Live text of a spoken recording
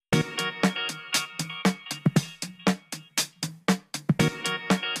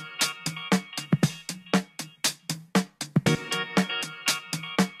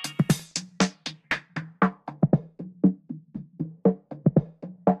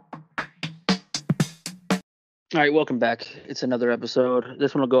All right, welcome back. It's another episode.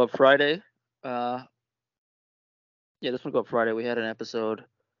 This one will go up Friday. Uh, this one will go up Friday. We had an episode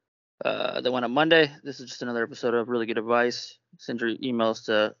that went up Monday. This is just another episode of really good advice. Send your emails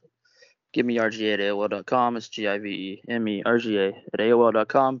to givemerga@aol.com. It's GIVEMERGA at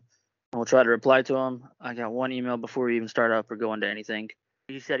AOL.com. And we'll try to reply to them. I got one email before we even start up or go into anything.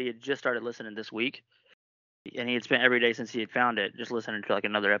 He said he had just started listening this week, and he had spent every day since he had found it just listening to like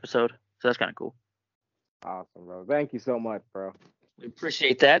another episode. So that's kind of cool. Awesome, bro. Thank you so much, bro. We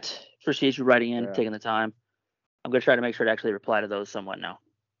appreciate that. Appreciate you writing in, Yeah. taking the time. I'm gonna try to make sure to actually reply to those somewhat now.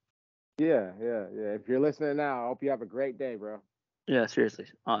 Yeah. If you're listening now, I hope you have a great day, bro. Yeah, seriously,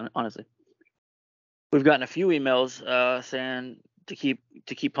 honestly, we've gotten a few emails saying to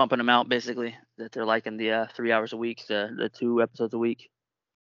keep pumping them out. Basically, that they're liking the 3 hours a week, the 2 episodes a week.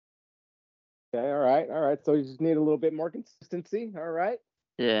 Okay, all right. So you just need a little bit more consistency. All right.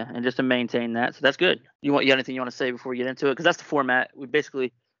 Yeah, and just to maintain that, so that's good. You got anything you want to say before we get into it? Because that's the format. We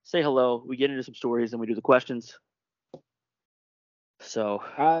basically say hello, we get into some stories, and we do the questions. So,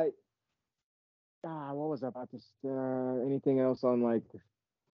 what was I about to? Anything else on like?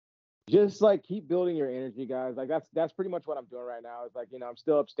 Just like keep building your energy, guys. Like that's pretty much what I'm doing right now. It's like I'm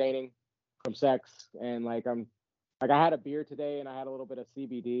still abstaining from sex, and like I had a beer today, and I had a little bit of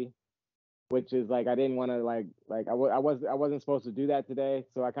CBD, which is like I didn't want to I wasn't supposed to do that today,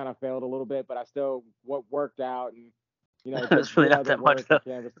 so I kind of failed a little bit, but I still worked out and it's really not that much though.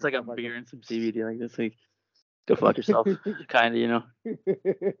 It's like a beer and some CBD. Like this, like go fuck yourself, kind of,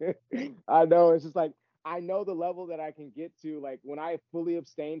 I know. It's just like I know the level that I can get to. Like when I fully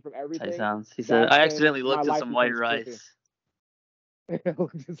abstain from everything. Sounds. He said, I accidentally looked at some white rice.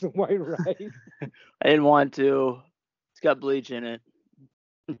 Looked at some white rice. I didn't want to. It's got bleach in it.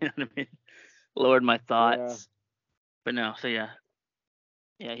 You know what I mean? Lowered my thoughts. Yeah. But no, so yeah.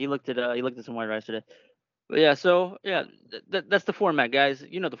 He looked at some white rice today. But yeah, so yeah, that's the format, guys.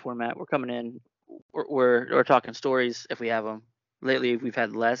 You know the format. We're coming in. We're talking stories if we have them. Lately, we've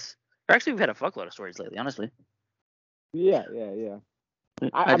had less. Or actually, we've had a fuckload of stories lately, honestly. Yeah.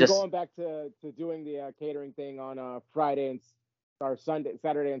 I'm going back to doing the catering thing on Friday or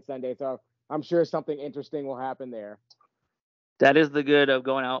Saturday and Sunday. So I'm sure something interesting will happen there. That is the good of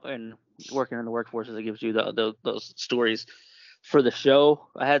going out and working in the workforce, is it gives you those stories for the show.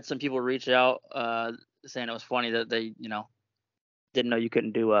 I had some people reach out saying it was funny that they didn't know you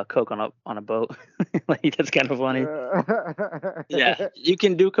couldn't do coke on a boat. Like that's kind of funny. Yeah, you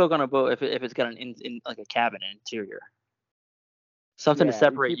can do coke on a boat if it's got an in like a cabin interior, something to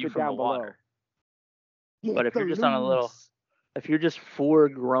separate you from the water. But if you're just on if you're just 4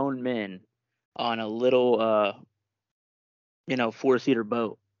 grown men on a little 4-seater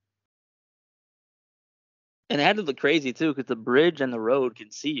boat, and it had to look crazy too because the bridge and the road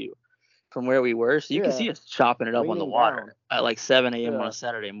can see you from where we were, so you can see us chopping it up on the water at like 7 a.m. on a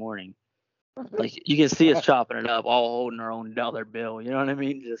Saturday morning. Like you can see us chopping it up, all holding our own dollar bill. You know what I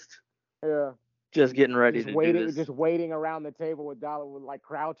mean? Just getting ready to do this. Just waiting around the table with like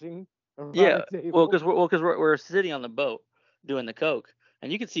crouching. Yeah, well, because we're sitting on the boat doing the coke,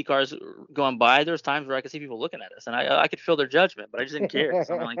 and you could see cars going by. There's times where I could see people looking at us, and I could feel their judgment, but I just didn't care.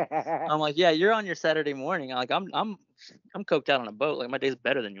 So I'm like, yeah, you're on your Saturday morning. Like I'm coked out on a boat. Like my day's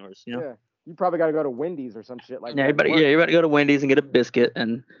better than yours. Yeah, you probably got to go to Wendy's or some shit like that. You better go to Wendy's and get a biscuit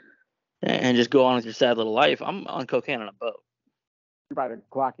and just go on with your sad little life. I'm on cocaine on a boat. You're about to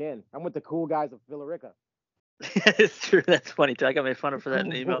clock in. I'm with the cool guys of Villarica. It's true. That's funny too. I got made fun of for that in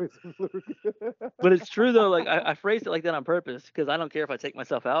the email. But it's true though. Like I phrased it like that on purpose because I don't care if I take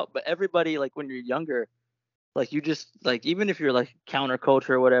myself out. But everybody, like when you're younger, like you just like even if you're like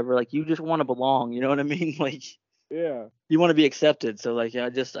counterculture or whatever, like you just want to belong. You know what I mean? Like yeah, you want to be accepted. So like I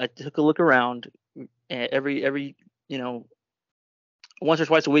took a look around. Every once or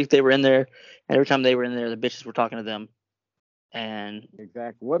twice a week they were in there, and every time they were in there, the bitches were talking to them. And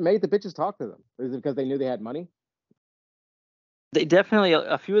exactly, what made the bitches talk to them? Is it because they knew they had money? They definitely,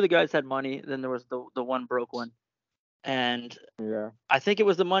 a few of the guys had money. Then there was the one broke one, and yeah, I think it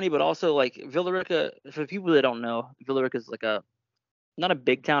was the money, but also like Villarica. For people that don't know, Villarica is like not a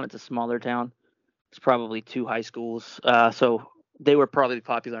big town. It's a smaller town. It's probably 2 high schools. So they were probably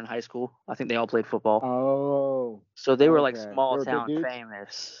popular in high school. I think they all played football. Oh, so they were like small town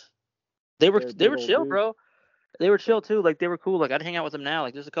famous. They were chill, bro. They were chill too. Like they were cool. Like I'd hang out with them now.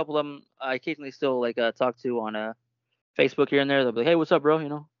 Like there's a couple of them I occasionally still like talk to on Facebook here and there. They'll be like, hey, what's up,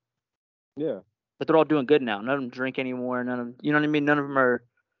 bro? Yeah. But they're all doing good now. None of them drink anymore. None of them, you know what I mean? None of them are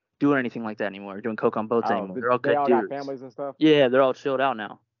doing anything like that anymore. Doing coke on boats anymore. They're all good dudes. They all got families and stuff? Yeah, they're all chilled out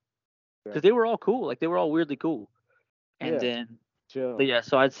now. Because they were all cool. Like they were all weirdly cool. And then chill. But yeah,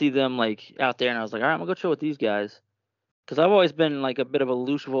 so I'd see them like out there, and I was like, all right, I'm gonna go chill with these guys, because I've always been like a bit of a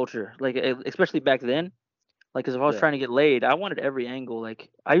loose vulture, like especially back then. Like, because if I was Yeah. trying to get laid, I wanted every angle. Like,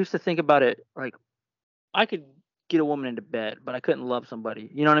 I used to think about it like I could get a woman into bed, but I couldn't love somebody.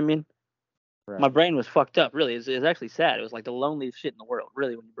 You know what I mean? My Right. brain was fucked up. Really, it's actually sad. It was like the loneliest shit in the world.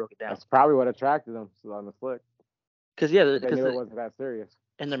 Really, when you broke it down. That's probably what attracted them on the slick. Because yeah, They because knew it wasn't that serious.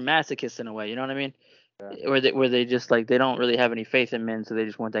 and they're masochists in a way. You know what I mean? Yeah. Where they just like they don't really have any faith in men, so they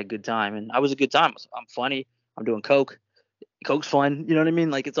just want that good time. And I was a good time. I'm funny. I'm doing coke. Coke's fun. You know what I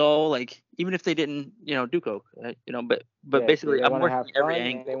mean? Like it's all like even if they didn't do coke, right? But Yeah. basically They I'm want to have working every fun and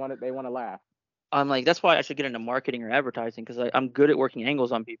angle. they want to laugh. I'm like that's why I should get into marketing or advertising because I'm good at working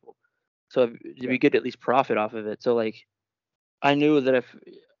angles on people. So if Yeah. you get at least profit off of it. So like I knew that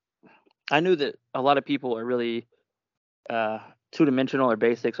a lot of people are really uh, two dimensional or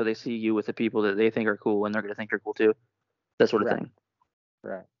basic, so they see you with the people that they think are cool, and they're gonna think you're cool too. That sort of Right. thing.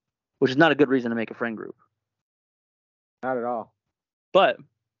 Right. Which is not a good reason to make a friend group. Not at all. But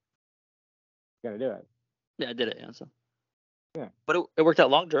Gonna do it. yeah, I did it. Yeah, so. Yeah. But it worked out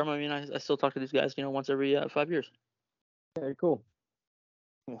long term. I mean, I still talk to these guys, once every 5 years. Yeah, cool.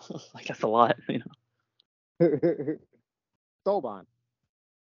 Like that's a lot, Soul bond.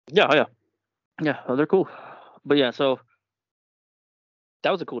 Yeah, oh, yeah. Oh, they're cool. But yeah, so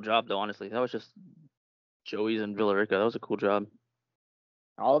that was a cool job, though. Honestly, that was just Joey's in Villa Rica. That was a cool job.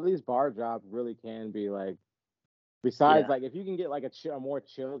 All of these bar jobs really can be like. Besides, Yeah. like if you can get like a more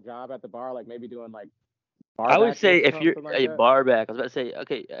chill job at the bar, like maybe doing like I would barback say or if you're something like a that. bar back, I was about to say,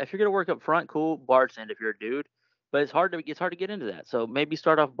 okay, if you're gonna work up front, cool, bartend if you're a dude. But it's hard to get into that. So maybe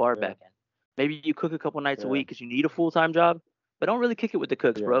start off bar Yeah. backing. Maybe you cook a couple nights a Yeah. week because you need a full time job. But don't really kick it with the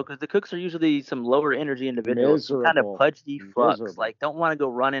cooks, bro, Yeah. because the cooks are usually some lower energy individuals, some kind of Miserable. pudgy fucks. Miserable. Like don't want to go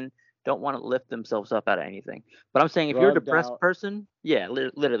running, don't want to lift themselves up out of anything. But I'm saying if you're a Drugged depressed out. person, yeah,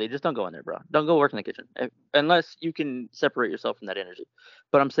 literally, just don't go in there, bro. Don't go work in the kitchen unless you can separate yourself from that energy.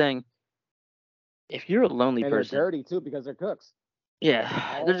 But I'm saying if you're a lonely And they're person, dirty too because they're cooks. yeah,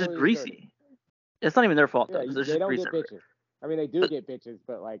 they're just Always dirty. greasy. It's not even their fault though, Yeah, 'cause there's they just don't grease get everywhere. bitches. I mean, they do But get bitches,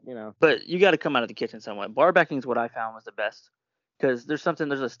 but like but you got to come out of the kitchen somewhat. Bar backing is what I found was the best because there's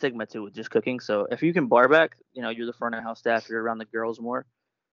a stigma to with just cooking. So if you can bar back, you're the front of house staff, you're around the girls more.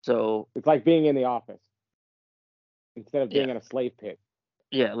 So it's like being in the office instead of yeah, being in a slave pit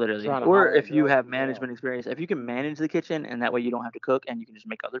yeah, literally. trying to Or holler at if you girls have from jail. management experience, if you can manage the kitchen and that way you don't have to cook and you can just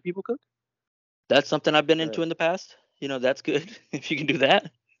make other people cook. That's something I've been into Right. in the past. That's good if you can do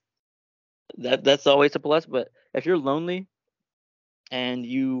that. That's always a plus. But if you're lonely and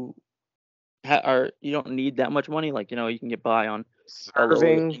you don't need that much money, like you can get by on a lower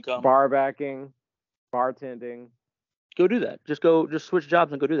Serving, income. bar backing, bartending. Go do that. Just switch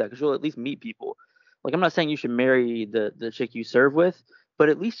jobs and go do that because you'll at least meet people. Like I'm not saying you should marry the chick you serve with, but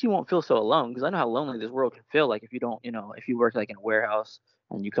at least you won't feel so alone because I know how lonely this world can feel. Like if you don't, if you work like in a warehouse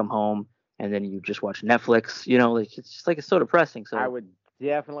and you come home and then you just watch Netflix, like it's just like it's so depressing. I So would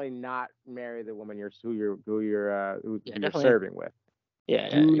definitely not marry the woman who yeah, you're definitely. serving with. Yeah,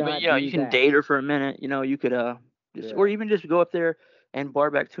 Do but not you do can that. date her for a minute. You could just or Yeah. even just go up there and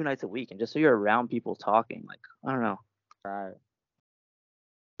bar back 2 nights a week and just so you're around people talking. Like I don't know. Right.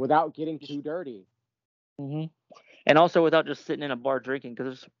 Without getting too dirty. hmm And also without just sitting in a bar drinking,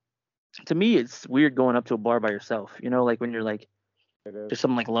 because to me it's weird going up to a bar by yourself. Like when you're like It is. just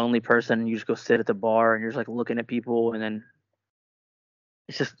some like lonely person and you just go sit at the bar and you're just like looking at people and then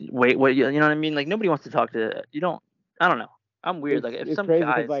it's just wait, you know what I mean? Like nobody wants to talk to you. Don't. I don't know. I'm weird. Like if It's some crazy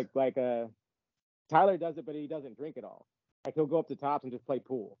because guys. Tyler does it, but he doesn't drink at all. Like he'll go up to Tops and just play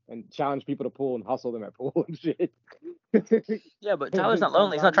pool and challenge people to pool and hustle them at pool and shit. Yeah, but And Tyler's then not come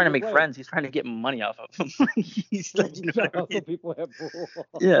lonely. He's not down to trying to your make place. friends. He's trying to get money off of them. He's Yeah, not he's doing trying it to hustle right. people at pool.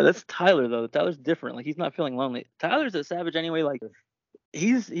 Yeah, that's Tyler though. Tyler's different. Like he's not feeling lonely. Tyler's a savage anyway. Like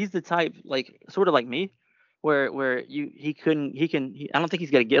he's the type like sort of like me, where I don't think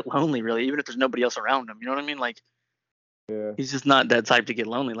he's gonna get lonely really, even if there's nobody else around him. You know what I mean? Like Yeah, he's just not that type to get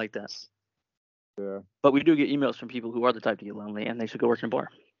lonely like that. yeah, But we do get emails from people who are the type to get lonely and they should go work in a bar.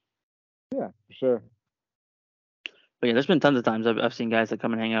 yeah, for sure. But yeah, there's been tons of times I've seen guys that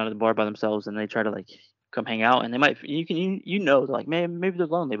come and hang out at the bar by themselves and they try to like come hang out and they might they're like maybe they're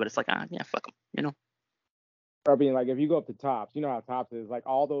lonely, but it's like yeah, fuck them. Or being like, if you go up to Tops, you know how Tops is, like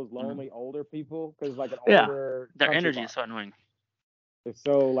all those Mhm. lonely older people, because like an Yeah, older their country energy bar. is so annoying. It's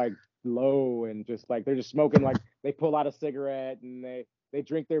so like low and just like they're just smoking. Like they pull out a cigarette and they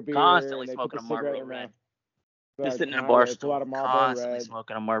drink their beer Constantly and they put smoking the a cigarette Marlboro in their Red. mouth. Just Like, sitting in a bar they pull out stool, a Marlboro constantly Red.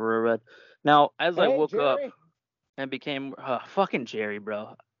 smoking a Marlboro Red. Now, as I Hey, woke up Jerry. and became fucking Jerry,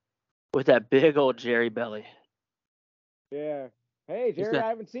 bro, with that big old Jerry belly. Yeah. Hey, He's Jerry, got, I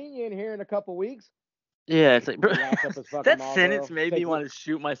haven't seen you in here in a couple weeks. yeah, it's like, bro, Lash up his fucking that sentence Marlboro. made me Take want to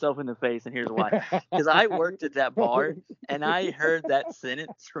shoot myself in the face, and here's why. Because I worked at that bar, and I heard that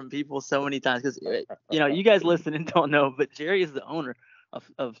sentence from people so many times. Because you guys listening don't know, but Jerry is the owner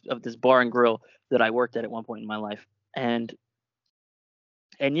of this bar and grill that I worked at one point in my life, and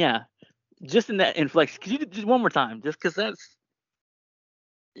yeah, just in that inflection. Could you just one more time, just because that's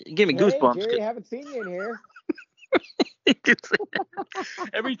give me Hey, goosebumps. Jerry, haven't seen you in here.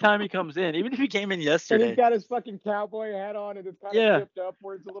 Every time he comes in, even if he came in And yesterday, he's got his fucking cowboy hat on, and it's kind of yeah, tipped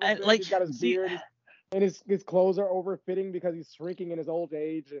upwards a little and bit. like, He's got his beard, and his clothes are overfitting because he's shrinking in his old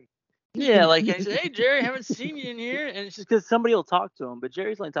age. And yeah, like, and he said, "Hey, Jerry, haven't seen you in here," and it's just because somebody will talk to him, but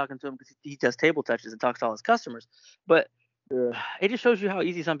Jerry's only talking to him because he does table touches and talks to all his customers. But yeah. it just shows you how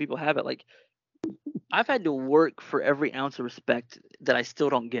easy some people have it. Like, I've had to work for every ounce of respect that I still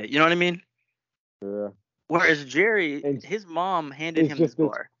don't get. You know what I mean? Yeah. Whereas Jerry, And his mom handed he's him this just this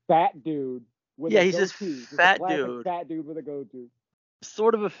bar. fat dude with Yeah, a he's this goatee. Just a fat classic dude, fat dude with a goatee.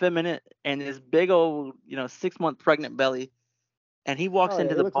 sort of effeminate, and this big old, 6-month pregnant belly. And he walks Oh yeah,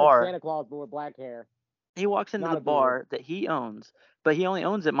 into he the looks like bar. Santa Claus but with black hair. He walks into Not the a beard. bar that he owns, but he only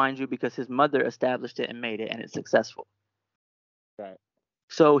owns it, mind you, because his mother established it and made it, and it's successful. Right.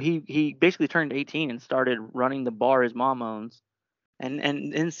 So he basically turned 18 and started running the bar his mom owns.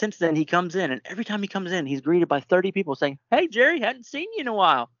 And since then he comes in, and every time he comes in, he's greeted by 30 people saying, "Hey, Jerry, hadn't seen you in a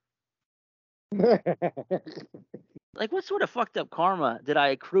while." Like, what sort of fucked up karma did I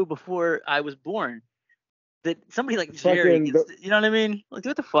accrue before I was born? That somebody like Jerry Fucking gets, you know what I mean? Like,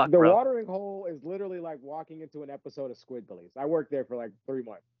 what the fuck, the bro? watering hole is literally like walking into an episode of Squidbillies. I worked there for like 3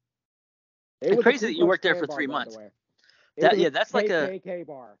 months. It It's was a crazy Ku that you Klux worked there Klan for bar, 3 by the months. way. It was a That's like a KKK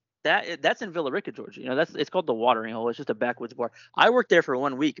bar. that's in Villa Rica, Georgia. It's called the Watering Hole. It's just a backwoods bar. I worked there for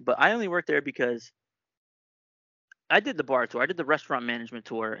 1 week, but I only worked there because I did the bar tour. I did the restaurant management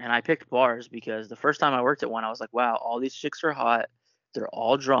tour, and I picked bars because the first time I worked at one, I was like, wow, all these chicks are hot. They're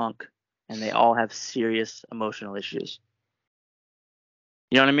all drunk, and they all have serious emotional issues.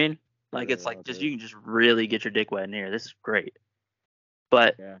 You know what I mean? Like, it's like just you can just really get your dick wet in here. This is great.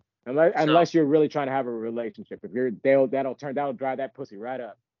 But yeah, unless you're really trying to have a relationship, if you're that'll dry that pussy right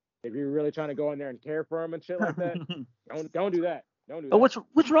up. If you're really trying to go in there and care for him and shit like that, don't do that. Don't do that. Oh,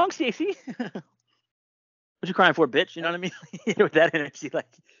 what's wrong, Stacey? What you crying for, bitch? You know what I mean? With that energy, like,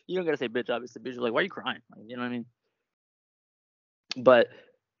 you don't gotta say bitch, obviously. Bitch, you're like, why are you crying? Like, you know what I mean? But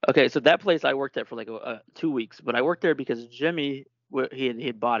okay, so that place I worked at for like 2 weeks, but I worked there because Jimmy he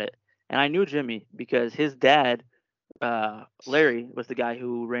had bought it, and I knew Jimmy because his dad, Larry, was the guy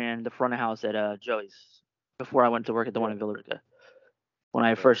who ran the front of house at Joey's before I went to work at the one in Villa Rica. When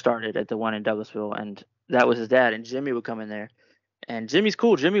I first started at the one in Douglasville, and that was his dad, and Jimmy would come in there. And Jimmy's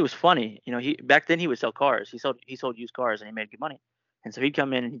cool. Jimmy was funny. He back then he would sell cars. He sold used cars and he made good money. And so he'd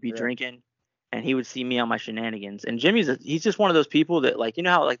come in and he'd be drinking, and he would see me on my shenanigans. And he's just one of those people that, like, you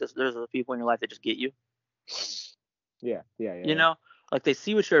know how like there's those people in your life that just get you. Yeah. Like they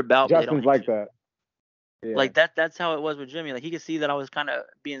see what you're about. Justin's but they don't like that. Yeah. Like that's how it was with Jimmy. Like he could see that I was kind of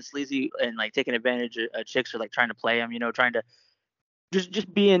being sleazy and like taking advantage of chicks or like trying to play him. Trying to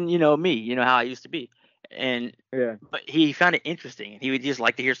just being me. You know how I used to be. And but he found it interesting, and he would just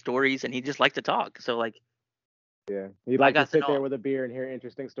like to hear stories, and he just liked to talk. So like, he'd like to sit there with a beer and hear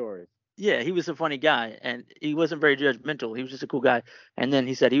interesting stories. Yeah, he was a funny guy, and he wasn't very judgmental. He was just a cool guy. And then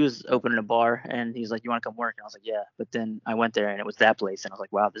he said he was opening a bar, and he's like, "You want to come work?" And I was like, "Yeah." But then I went there, and it was that place, and I was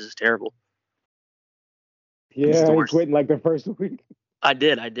like, "Wow, this is terrible." Yeah, he quit in like the first week. I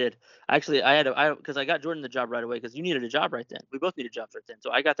did. Actually, because I got Jordan the job right away because you needed a job right then. We both needed jobs right then.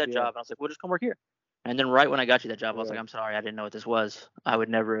 So I got that job, and I was like, "Well, just come work here." And then right when I got you that job, I was like, "I'm sorry, I didn't know what this was. I would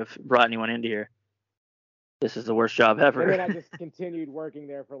never have brought anyone into here. This is the worst job ever." And then I just continued working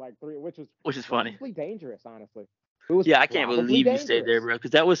there for like 3, which is funny. Dangerous, honestly. Yeah, I can't believe you stayed there, bro,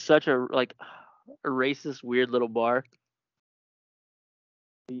 because that was such a racist, weird little bar.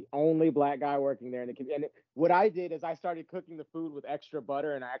 The only black guy working there, and what I did is I started cooking the food with extra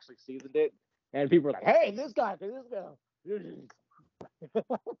butter, and I actually seasoned it. And people were like, "Hey, this guy."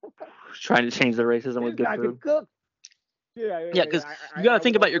 Trying to change the racism with good food. Cook. Yeah, because you got to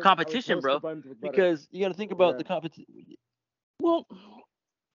think about your competition, bro. Because you got to think about the competition. Well,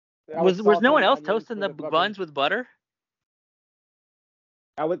 was no one else toasting the buns with butter?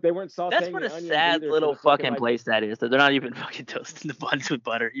 They weren't sauteing. That's what a sad little fucking place that is. That they're not even fucking toasting the buns with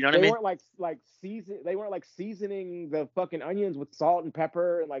butter. You know what I mean? They weren't like seasoning the fucking onions with salt and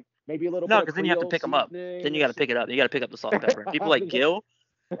pepper and like maybe a little. No, because then you have to pick them up. Then you got to pick it up. You got to pick up the salt and pepper. People like Gil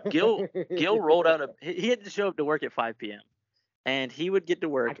rolled out he had to show up to work at 5 p.m. and he would get to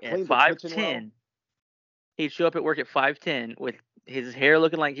work at 5:10. He'd show up at work at 5:10 with his hair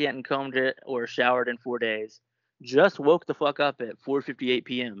looking like he hadn't combed it or showered in 4 days. Just woke the fuck up at 4:58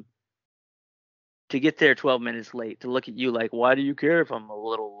 p.m. to get there 12 minutes late, to look at you like, why do you care if I'm a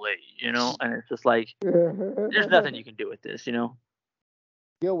little late, you know? And it's just like, there's nothing you can do with this, you know?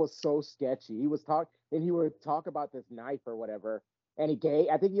 Gil was so sketchy. He would talk about this knife or whatever. And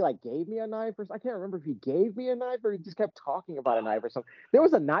I think he like gave me a knife I can't remember if he gave me a knife or he just kept talking about a knife or something. There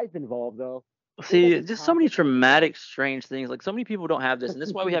was a knife involved though. See, just so many traumatic, strange things. Like, so many people don't have this, and this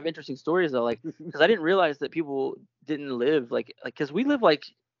is why we have interesting stories, though. Like, because I didn't realize that people didn't live because we live like.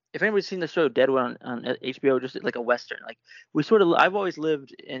 If anybody's seen the show Deadwood on HBO, just like a western. Like, we sort of. I've always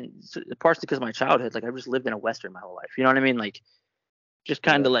lived in, partially because of my childhood. Like, I've just lived in a western my whole life. You know what I mean? Like, just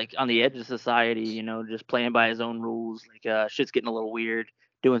kind of like on the edge of society. You know, just playing by his own rules. Like, shit's getting a little weird.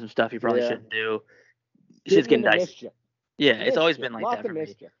 Doing some stuff you probably shouldn't do. Shit's getting dicey. Mischief. Yeah, it's always been like that for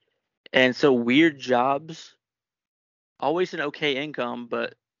me. And so weird jobs, always an okay income,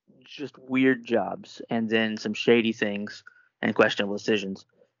 but just weird jobs, and then some shady things and questionable decisions.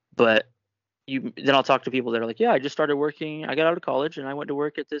 But then I'll talk to people that are like, yeah, I just started working. I got out of college and I went to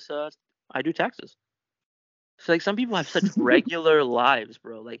work at this. I do taxes. So like some people have such regular lives,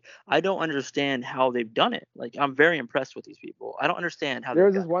 bro. Like I don't understand how they've done it. Like I'm very impressed with these people. I don't understand how. There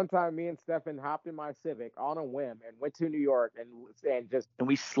was this one time me and Stefan hopped in my Civic on a whim and went to New York and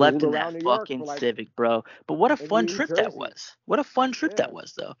we slept in that fucking Civic, bro. But what a fun trip that was. What a fun trip that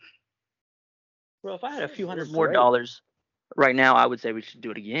was, though. Bro, if I had a few hundred more dollars right now, I would say we should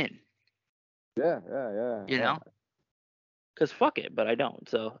do it again. Yeah. You know. Because fuck it, but I don't.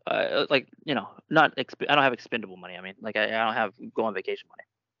 So, like, you know, I don't have expendable money. I mean, like, I don't have go on vacation money.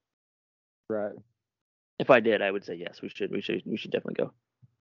 Right. If I did, I would say yes. We should definitely go.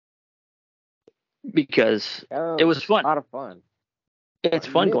 Because it was fun. A lot of fun. It's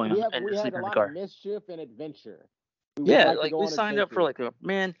fun going on and sleeping in the car. Mischief and adventure. We signed up for like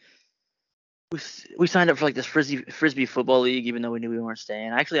we signed up for like this frisbee football league, even though we knew we weren't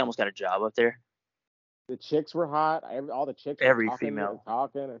staying. I actually almost got a job up there. The chicks were hot. All the chicks every were female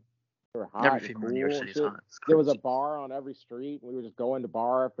talking. They were hot. Every female in New York City is hot. There was a bar on every street. We were just going to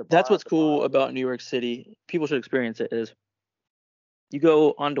bar after bar. That's what's cool about New York City. People should experience it. Is you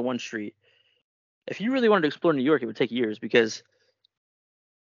go onto one street. If you really wanted to explore New York, it would take years because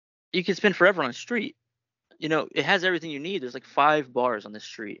you can spend forever on the street. You know, it has everything you need. There's like 5 bars on this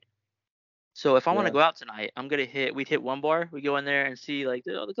street. So if I want to go out tonight, we'd hit one bar. We go in there and see like,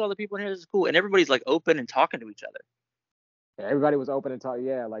 oh, look at all the people in here. This is cool. And everybody's like open and talking to each other. Everybody was open and talking.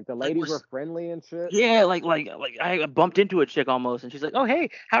 Yeah, like the ladies were friendly and shit. Yeah, like I bumped into a chick almost, and she's like, "Oh hey,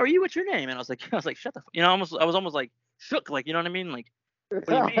 how are you? What's your name?" And I was like, "Shut the," you know, I was almost like shook, like you know what I mean, like, what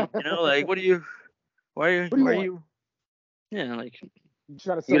do you mean, you know, like what do you, why are you, yeah, like, you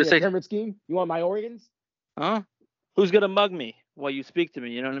trying to sell me a pyramid scheme? You want my organs? Huh? Who's gonna mug me while you speak to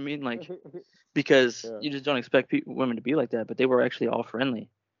me? You know what I mean, like, because you just don't expect women to be like that, but they were actually all friendly.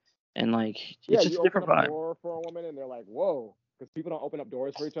 And like, it's just a different vibe. Door for a woman, and they're like, "Whoa!" Because people don't open up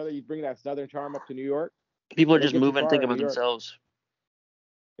doors for each other. You bring that Southern charm up to New York. People are just moving, thinking about themselves.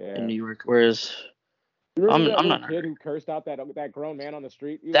 Yeah. In New York, whereas I'm not. Kid who cursed out that grown man on the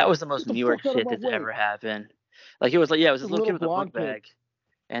street. That was the most New York shit that's ever happened. Like it was this little kid with a book bag,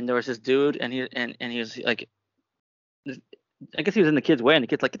 and there was this dude, and he was like, I guess he was in the kid's way, and the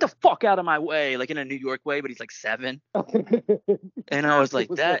kid's like, "Get the fuck out of my way!" Like in a New York way, but he's like 7. And I was like,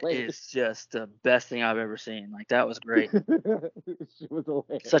 "That is just the best thing I've ever seen." Like that was great.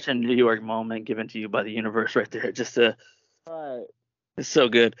 Such a New York moment given to you by the universe, right there. Just it's so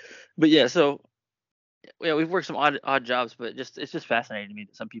good. But yeah, so yeah, we've worked some odd jobs, but it's just fascinating to me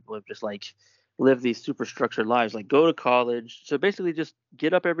that some people have just like lived these super structured lives, like go to college. So basically, just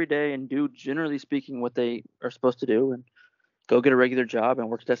get up every day and do, generally speaking, what they are supposed to do, and go get a regular job and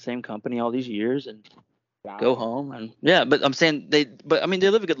work at that same company all these years and go home. And yeah, but I'm saying they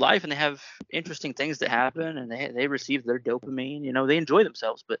live a good life and they have interesting things that happen and they receive their dopamine, you know, they enjoy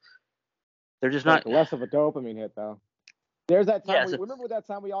themselves, but they're just not less of a dopamine hit though. There's that time, remember that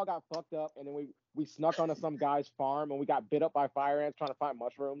time we all got fucked up and then we snuck onto some guy's farm and we got bit up by fire ants trying to find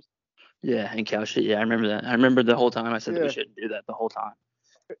mushrooms? Yeah, and cow shit. Yeah, I remember that. I remember the whole time I said that we shouldn't do that the whole time.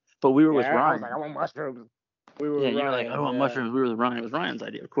 But we were with Ryan. I was like, I want mushrooms. We were you were like, I want mushrooms. We were with Ryan. It was Ryan's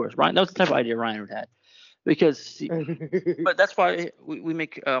idea, of course. Ryan, that was the type of idea Ryan had. Because, but that's why we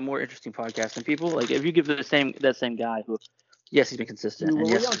make more interesting podcasts than people. Like, if you give that same guy who, yes, he's been consistent. Were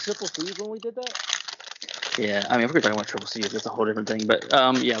we on Triple C's when we did that? Yeah, I mean, if we're talking about Triple C's, that's a whole different thing. But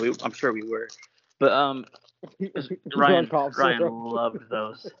yeah, I'm sure we were. But Ryan loved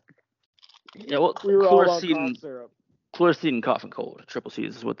those. Yeah, well, we were all on cough syrup. Chlorocidin, cough, and cold. Triple C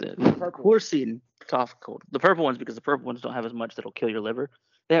is what the chlorocidin, cough, cold. The purple ones, because the purple ones don't have as much that'll kill your liver.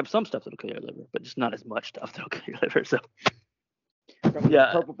 They have some stuff that'll kill your liver, but just not as much stuff that'll kill your liver. So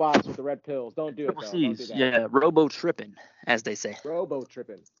yeah, purple box with the red pills. Don't do triple it. C's, Don't do that. yeah, robo tripping, as they say. Robo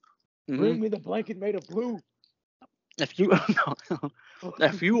tripping. Mm-hmm. Bring me the blanket made of blue. If you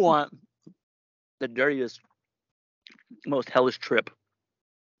if you want the dirtiest, most hellish trip,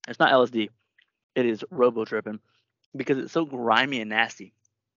 it's not LSD. It is robo tripping because it's so grimy and nasty.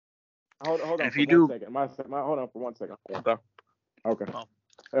 Hold on if for you one do, second. Hold on for 1 second. Okay. Okay.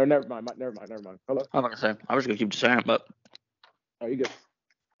 Oh. Never mind. Hello? I'm not gonna say. I was gonna keep saying it, but Oh, you good?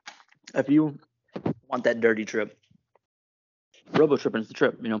 If you want that dirty trip, robo tripping is the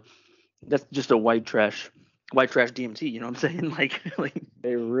trip. You know, that's just a white trash DMT. You know what I'm saying? Like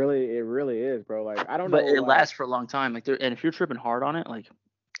it really is, bro. Like I don't know. But it lasts for a long time. Like and if you're tripping hard on it, like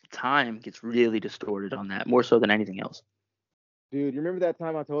time gets really distorted on that, more so than anything else. Dude, you remember that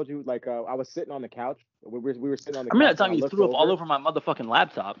time I told you, like, I was sitting on the couch. We were sitting on the couch. I remember that time you threw up all over my motherfucking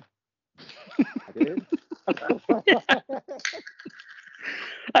laptop. I did?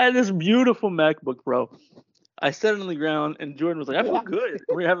 I had this beautiful MacBook, bro. I set it on the ground, and Jordan was like, I feel good.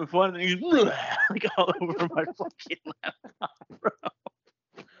 We're having fun. And he's like all over my fucking laptop, bro.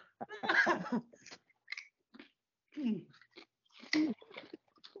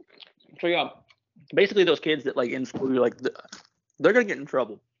 So, yeah, basically those kids that, like, in school, you're like, they're going to get in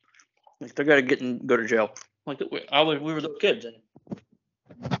trouble. Like, they're going to go to jail. Like, we were those kids. And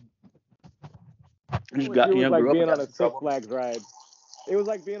it was like being on a Six Flags ride. It was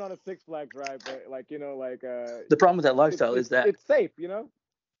like being on a Six Flags ride, but, like, you know, like... the problem with that lifestyle is that... It's safe, you know?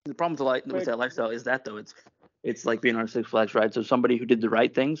 The problem with that lifestyle is that, though, it's like being on a Six Flags ride. So somebody who did the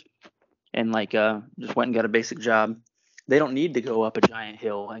right things and, like, just went and got a basic job, they don't need to go up a giant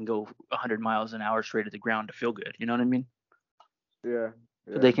hill and go 100 miles an hour straight to the ground to feel good. You know what I mean? Yeah.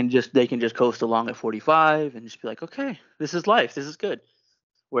 So they can just coast along at 45 and just be like, okay, this is life. This is good.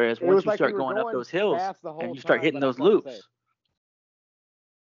 Whereas once you start going up those hills and you start hitting those loops.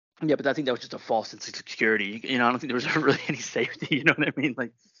 Yeah, but I think that was just a false sense of security. You know, I don't think there was ever really any safety. You know what I mean?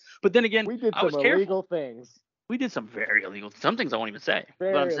 Like, but then again, we did some illegal things. We did some very illegal. Some things I won't even say.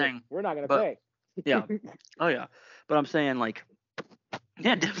 But I'm saying we're not gonna say. Yeah. Oh yeah. But I'm saying, like,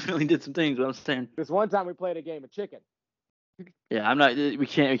 yeah, definitely did some things. But I'm saying this one time we played a game of chicken. Yeah, I'm not. We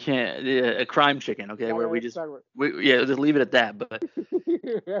can't. A crime chicken, okay? Where we just leave it at that. But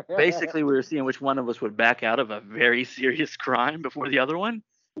basically, we were seeing which one of us would back out of a very serious crime before the other one,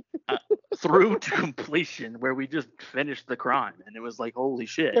 through to completion, where we just finished the crime, and it was like, holy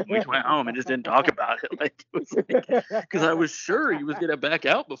shit! We went home and just didn't talk about it. Like, it was like, because I was sure he was gonna back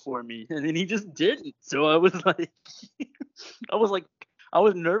out before me, and then he just didn't. So I was like, I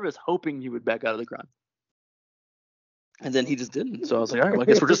was nervous, hoping he would back out of the crime. And then he just didn't. So I was like, all right, well, I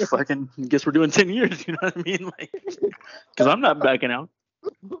guess we're just guess we're doing 10 years. You know what I mean? Like, because I'm not backing out.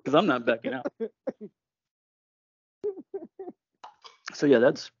 So, yeah,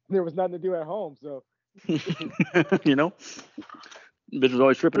 there was nothing to do at home. So, you know, bitch was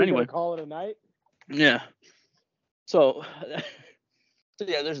always tripping anyway. Call it a night. Yeah. So,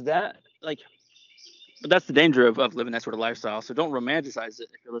 yeah, there's that. Like, but that's the danger of living that sort of lifestyle. So don't romanticize it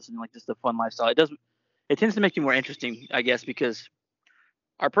if you're listening, like, just a fun lifestyle. It tends to make you more interesting, I guess, because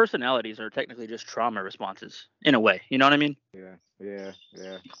our personalities are technically just trauma responses in a way. You know what I mean? Yeah.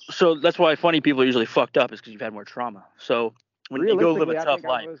 So that's why funny people are usually fucked up, is because you've had more trauma. So when you go live a tough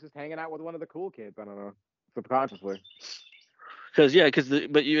life, I was just hanging out with one of the cool kids. I don't know, subconsciously.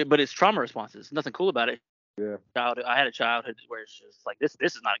 But it's trauma responses. Nothing cool about it. Yeah. I had a childhood where it's just like this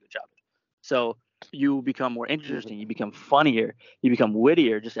is not a good childhood. So you become more interesting, you become funnier, you become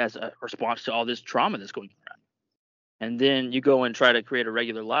wittier, just as a response to all this trauma that's going around. And then you go and try to create a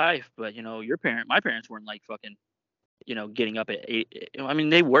regular life, but you know, my parents weren't like fucking, you know, getting up at 8. I mean,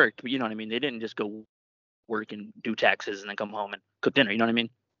 they worked, but you know what I mean? They didn't just go work and do taxes and then come home and cook dinner, you know what I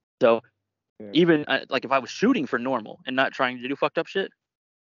mean? So even like if I was shooting for normal and not trying to do fucked up shit,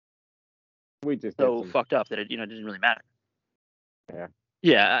 we just fucked up that it didn't really matter. Yeah.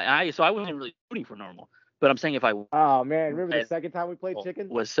 Yeah, so I wasn't really shooting for normal, but I'm saying if I. Oh man, remember the second time we played chicken?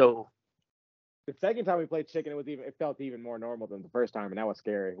 The second time we played chicken, it felt even more normal than the first time, and that was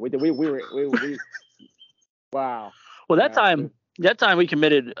scary. We wow. Well, that time we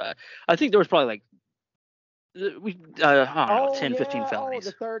committed. I think there was probably like 10, 15 felonies. Oh,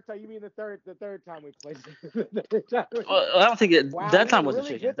 the third time. You mean the third time we played? Well, I don't think that time wasn't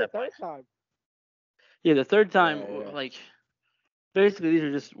really chicken. The third time. Yeah, the third time, like. Basically, these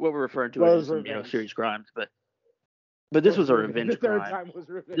are just what we're referring to as serious crimes. But But this was a The revenge third crime. time was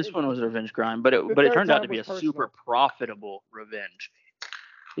revenge. This one was a revenge crime, but it third turned out time to be a was super personal. profitable revenge.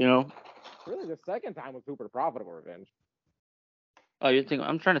 You know? Really, the second time was super profitable revenge. Oh, you think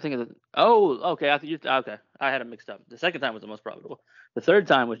I'm trying to think of the. Oh, okay. Okay. I had it mixed up. The second time was the most profitable. The third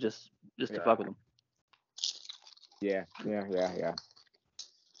time was just to fuck with them. Yeah.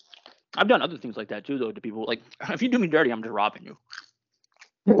 I've done other things like that too, though. To people, like, if you do me dirty, I'm just robbing you.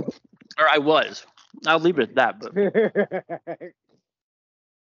 Or I was. I'll leave it at that. But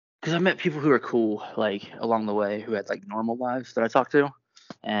because I met people who are cool, like along the way, who had like normal lives that I talked to,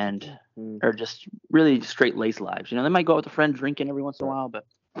 and are just really straight lace lives. You know, they might go out with a friend drinking every once in a while, but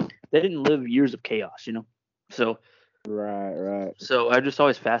they didn't live years of chaos. You know, so. Right. So I'm just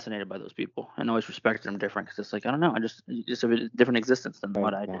always fascinated by those people and always respected them different because it's like, I don't know, I just have a different existence than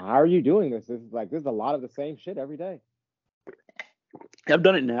what I did. How are you doing this? This is a lot of the same shit every day. I've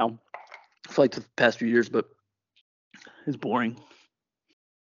done it now for like the past few years, but it's boring.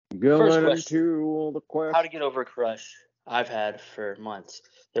 Going into the quest. How to get over a crush I've had for months.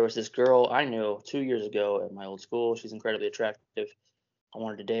 There was this girl I knew 2 years ago at my old school. She's incredibly attractive. I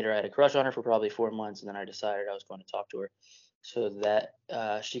wanted to date her. I had a crush on her for probably 4 months, and then I decided I was going to talk to her so that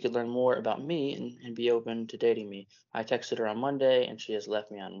she could learn more about me and be open to dating me. I texted her on Monday, and she has left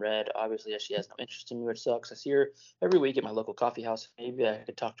me on read. Obviously, she has no interest in me, which sucks. I see her every week at my local coffee house. Maybe I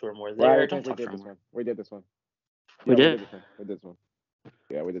could talk to her more there. Don't talk to her more. We did this one. We did? We did this one.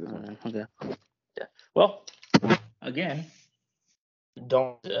 Yeah, we did this one. Okay. Yeah. Well, again,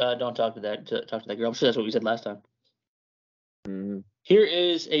 don't talk to that girl. I'm sure that's what we said last time. Mm-hmm. Here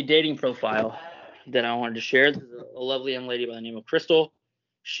is a dating profile that I wanted to share. This is a lovely young lady by the name of Crystal.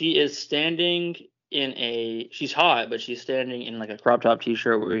 She is standing she's hot, but she's standing in like a crop top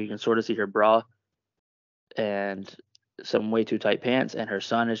t-shirt where you can sort of see her bra and some way too tight pants, and her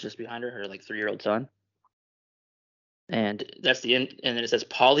son is just behind her like 3-year-old son. And that's the end. And then it says,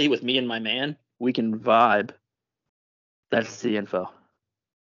 Polly with me and my man, we can vibe. That's the info.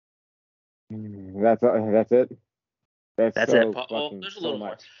 That's it. That's it. Well, there's a little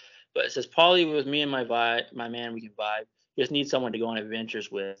more, but it says Polly with me and my man, we can vibe. Just need someone to go on adventures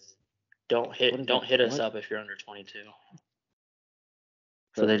with. Don't hit us up if you're under 22.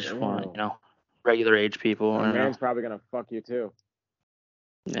 So they just want, regular age people. My man's probably gonna fuck you too.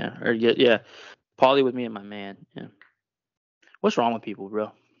 Yeah, Polly with me and my man. Yeah. What's wrong with people,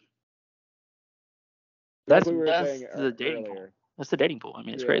 bro? That's the dating pool. That's the dating pool. I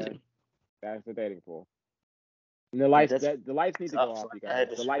mean, it's crazy. That's the dating pool. And the lights need to go off, you guys.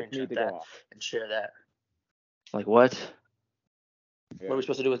 The lights need to go off. And share that. Like what? Yeah. What are we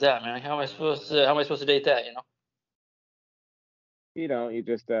supposed to do with that, man? How am I supposed to date that? You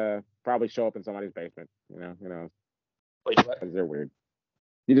just probably show up in somebody's basement. Wait, what? Because they're weird.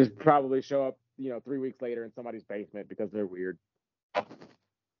 You just probably show up, 3 weeks later in somebody's basement because they're weird.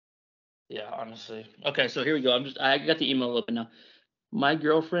 Yeah, honestly. Okay, so here we go. I got the email open now. My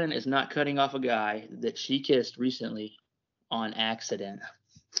girlfriend is not cutting off a guy that she kissed recently on accident.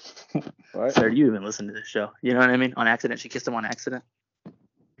 What? Sir, you even listen to this show. You know what I mean? On accident. She kissed him on accident.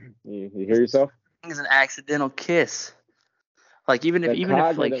 You hear yourself? It's an accidental kiss. Like even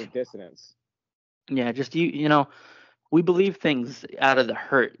if like dissonance. Yeah, just we believe things out of the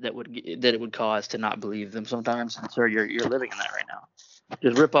hurt that it would cause to not believe them sometimes. And sir, you're living in that right now.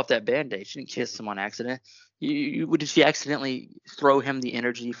 Just rip off that Band-Aid. She didn't kiss him on accident. Did she accidentally throw him the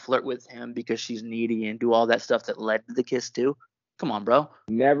energy, flirt with him because she's needy and do all that stuff that led to the kiss too? Come on, bro.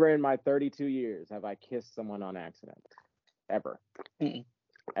 Never in my 32 years have I kissed someone on accident. Ever. Mm-mm.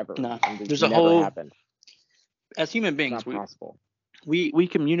 Ever. No. There's a whole happened. As human beings, possible. We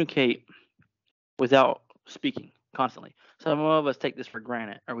communicate without speaking constantly. Some of us take this for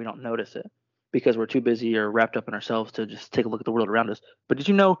granted or we don't notice it because we're too busy or wrapped up in ourselves to just take a look at the world around us. But did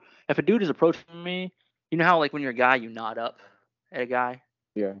you know if a dude is approaching me, you know how like when you're a guy you nod up at a guy?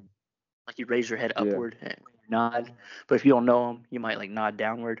 Yeah. Like you raise your head upward and nod. But if you don't know him, you might like nod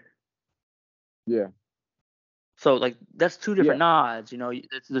downward. Yeah. So like that's two different nods,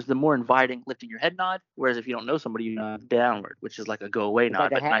 there's the more inviting lifting your head nod, whereas if you don't know somebody you nod downward, which is like a go away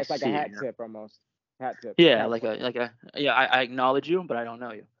nod. Like nice it's like a hat tip almost. Hat tip. Yeah, I acknowledge you, but I don't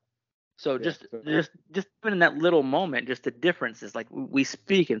know you. So just even in that little moment, just the difference is like we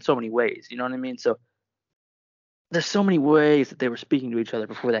speak in so many ways, you know what I mean? So there's so many ways that they were speaking to each other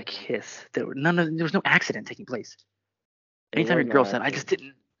before that kiss. There was no accident taking place. Anytime your girl said,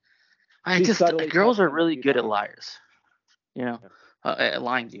 girls are really good at liars, at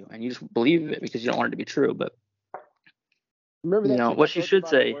lying to you, and you just believe it because you don't want it to be true. But remember that what she should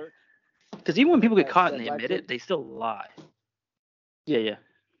say, because even when people get caught and they admit it, they still lie. Yeah.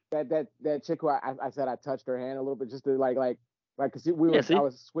 that chick who I said I touched her hand a little bit just to like because See? I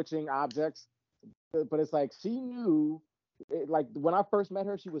was switching objects, but it's like she knew. Like when I first met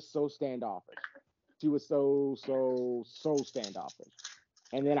her, she was so standoffish. She was so standoffish.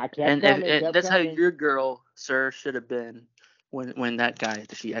 And then I kept And that's how coming. your girl, sir, should have been when that guy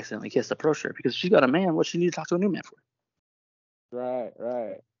that she accidentally kissed approached her, because if she's got a man, what she need to talk to a new man for?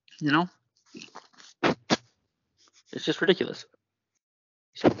 Right. You know, it's just ridiculous.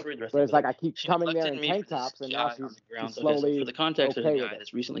 But it's like I keep coming there in tank tops, and now she's slowly for the context of the okay guy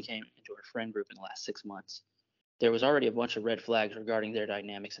that's recently came into our friend group in the last 6 months. There was already a bunch of red flags regarding their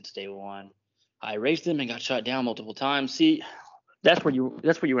dynamics since day one. I raised them and got shot down multiple times. See, that's where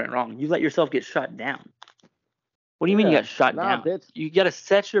you went wrong. You let yourself get shot down. What do you mean you got shot down? Bitch. You got to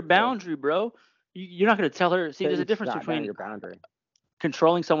set your boundary, bro. You're not going to tell her. See, there's a difference between your boundary.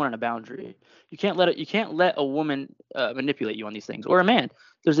 Controlling someone on a boundary. You can't let a woman manipulate you on these things, or a man.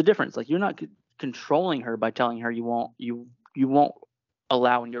 There's a difference. Like, you're not controlling her by telling her you won't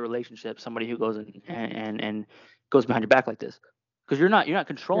allow in your relationship somebody who goes and goes behind your back like this. Because you're not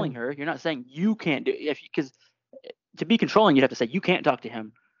controlling her. You're not saying you can't do it. Because to be controlling, you'd have to say you can't talk to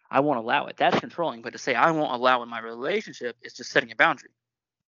him. I won't allow it. That's controlling. But to say I won't allow in my relationship is just setting a boundary.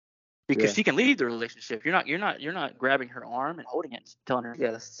 Because she can leave the relationship. You're not grabbing her arm and holding it, and telling her,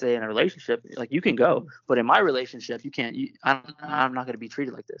 yeah, let's stay in a relationship. Like, you can go, but in my relationship, you can't. I'm not going to be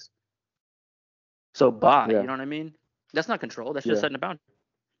treated like this. So bye. You know what I mean? That's not control. That's just setting a boundary.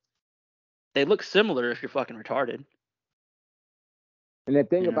 They look similar if you're fucking retarded. And the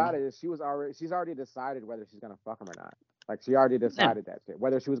thing about it is, she's already decided whether she's gonna fuck him or not. Like, she already decided that shit.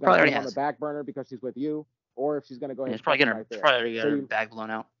 Whether she was gonna put him on the back burner because she's with you, or if she's gonna go ahead. It's probably gonna get her bag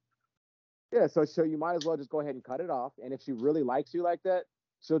blown out. Yeah, so you might as well just go ahead and cut it off. And if she really likes you like that,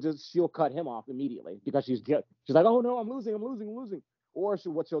 she'll cut him off immediately, because she's like, oh no, I'm losing. Or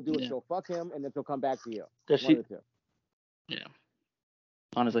what she'll do is she'll fuck him, and then she'll come back to you. Does she? Yeah.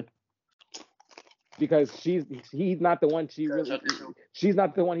 Honestly. Because he's not the one she's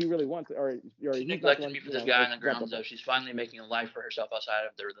not the one he really wants, or she neglected me for this guy on the grounds of she's finally making a life for herself outside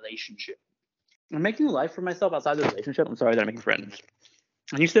of the relationship. I'm making a life for myself outside the relationship. I'm sorry that I'm making friends.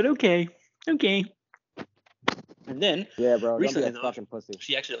 And you said okay. And then recently, though,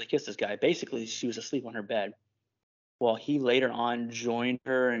 she accidentally kissed this guy. Basically, she was asleep on her bed. Well, he later on joined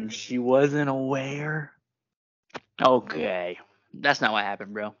her, and she wasn't aware. Okay, that's not what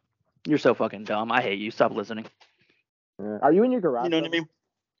happened, bro. You're so fucking dumb. I hate you. Stop listening. Are you in your garage? You know what I mean?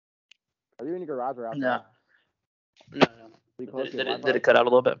 Are you in your garage or outside? No. Did it cut out a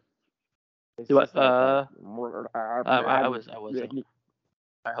little bit? Do what? I was. All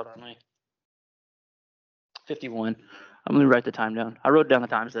right, hold on. 51. I'm gonna write the time down. I wrote down the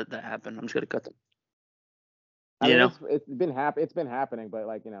times that happened. I'm just gonna cut them. It's been happening, but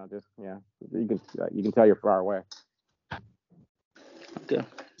like, just you can tell you're far away. Okay.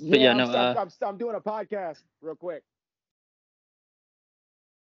 But I'm doing a podcast real quick.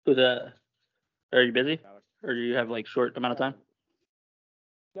 Are you busy, or do you have like short amount of time?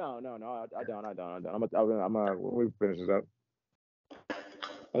 No, I don't. I'm we finish this up.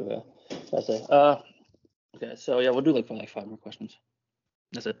 Okay, that's it. Okay, so yeah, we'll do like 5 more questions.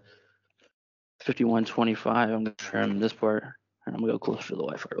 That's it. 51:25. I'm gonna trim this part, and I'm gonna go closer to the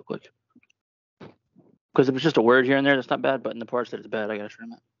Wi-Fi real quick. Because if it's just a word here and there, that's not bad. But in the parts that it's bad, I gotta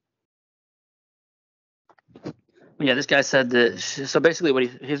trim it. Yeah, this guy said that. So basically, what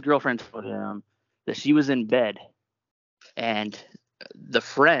his girlfriend told him that she was in bed, and the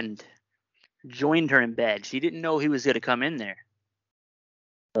friend joined her in bed. She didn't know he was gonna come in there.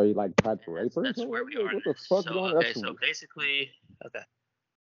 So you like tried to rape her? That's where we are. What the fuck going on? So basically,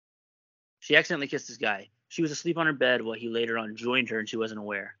 she accidentally kissed this guy. She was asleep on her bed while he later on joined her, and she wasn't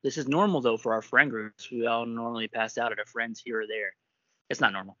aware. This is normal, though, for our friend groups. We all normally pass out at a friend's here or there. It's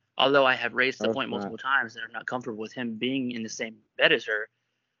not normal. Although I have raised the point multiple times that I'm not comfortable with him being in the same bed as her.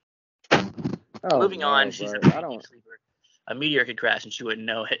 Moving on, she's a deep sleeper. A meteor could crash and she wouldn't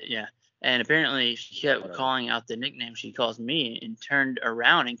know it. Yeah. And apparently she kept calling out the nickname she calls me and turned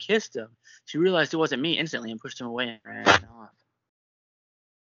around and kissed him. She realized it wasn't me instantly and pushed him away and ran off.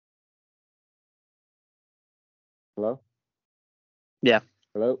 Hello? Yeah.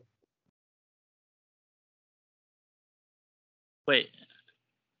 Hello? Wait.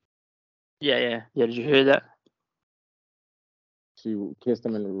 Yeah. Did you hear that? She kissed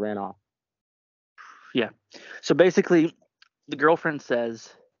him and ran off. Yeah. So basically, the girlfriend says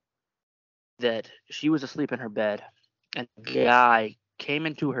that she was asleep in her bed, and the guy came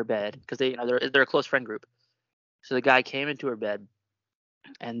into her bed because they're a close friend group. So the guy came into her bed,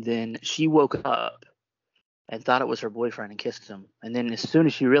 and then she woke up, and thought it was her boyfriend and kissed him. And then as soon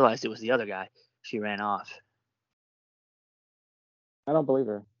as she realized it was the other guy, she ran off. I don't believe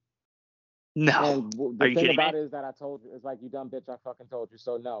her. No. And Are the you thing kidding about me? it is that I told you, it's like, you dumb bitch, I fucking told you.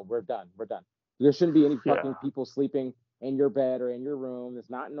 So no, we're done. We're done. There shouldn't be any fucking Yeah. people sleeping in your bed or in your room. It's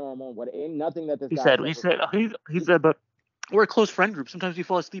not normal. What? Ain't nothing that this He guy said, said he was said, normal. he said, but we're a close friend group. Sometimes we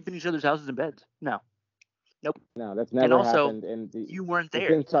fall asleep in each other's houses and beds. No. Nope. No, that's And never also, happened. And you weren't it there.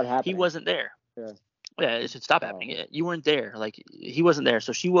 didn't start He happening. wasn't there. Yeah. Yeah, it should stop Oh. happening. You weren't there. Like, he wasn't there.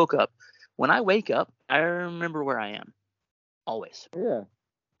 So she woke up. When I wake up, I remember where I am. Always. Yeah.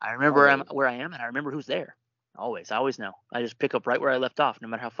 I remember Always. where I am, and I remember who's there. Always. I always know. I just pick up right where I left off, no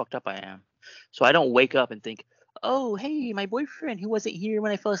matter how fucked up I am. So I don't wake up and think, oh, hey, my boyfriend who wasn't here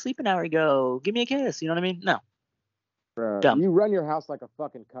when I fell asleep an hour ago, give me a kiss. You know what I mean? No. Bro, Dumb. you run your house like a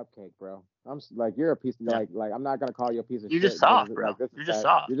fucking cupcake, bro. like, you're a piece of, Yeah. like I'm not gonna call you a piece of You're shit. just soft, Like, bro. this is You're just sad.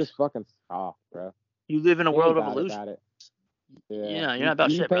 soft. You're just fucking soft, bro. You live in a You world ain't of illusion. about it. Yeah, you're not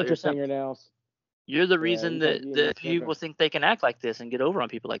about you shit, bro. paint You're your simp. fingernails. You're the Yeah, reason you that be people simping. think they can act like this and get over on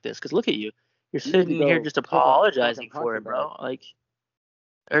people like this. Because look at you. You're You need to sitting here go just take a fucking apologizing for punching it, bag. bro. Like,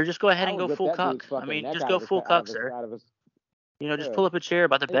 or just go ahead I and would go rip full that cuck. dude's I fucking mean, neck just go full out cuck, of his sir. Just yeah. pull up a chair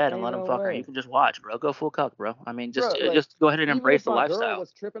by the bed and Ain't let him no fuck her. You way. can just watch, bro. Go full cuck, bro. I mean, Bro, like, just go ahead and even embrace if the my girl lifestyle.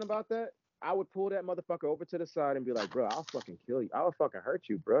 was tripping about that, I would pull that motherfucker over to the side and be like, bro, I'll fucking kill you. I'll fucking hurt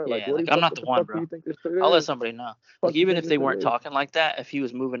you, bro. Like, Yeah, like I'm not what the the one, fuck do bro. you think this shit I'll let is? somebody know. Fuck Like, you even think if this they shit weren't is? talking like that, if he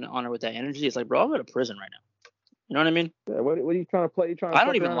was moving on her with that energy, it's like, bro, I'll go to prison right now. You know what I mean? Yeah, what are you trying to play? You trying to I don't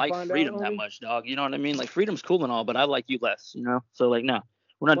fuck even around and like find out, freedom that homie? much, dog. You know what I mean? Like, freedom's cool and all, but I like you less, you know? So, like, no,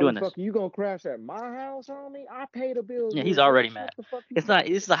 we're not doing this. Motherfucker, you gonna crash at my house, homie? I pay the bills Yeah, he's here, already bitch. mad. What the fuck you It's not,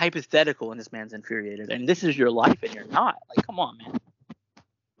 talking this is a hypothetical, and this man's infuriated. And this is your life, and you're not. Like, come on, man.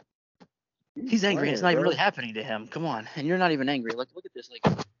 He's angry, and it's not even really happening to him. Come on. And you're not even angry. Look at this.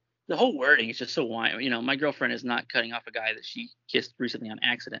 Like, the whole wording is just so wild. You know, my girlfriend is not cutting off a guy that she kissed recently on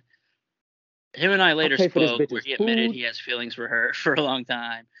accident. Him and I later spoke where he admitted he has feelings for her for a long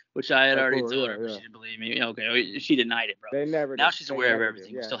time, which I had already told her, but she didn't believe me. Okay, she denied it, bro. They never Now did. she's aware of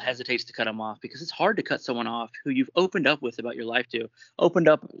everything, but still hesitates to cut him off because it's hard to cut someone off who you've opened up with about your life to. Opened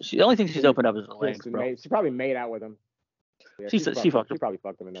up. The only thing she's opened up is the legs, bro. She probably made out with him. Yeah, she fucked him. She probably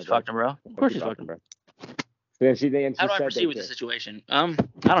fucked him in that. She fucked him, bro. Of course she fucked him, bro. Then How do I proceed with the situation? I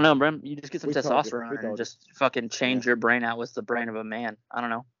don't know, bro. You just get some testosterone and just fucking change your brain out with the brain of a man. I don't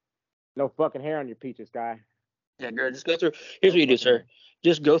know. No fucking hair on your peaches, guy. Yeah, girl, just go through. Here's what you do, sir.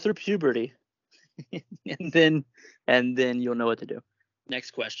 Just go through puberty, and then you'll know what to do.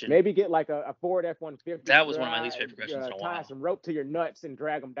 Next question. Maybe get like a Ford F-150. That was one of my least favorite questions in a while. Tie some rope to your nuts and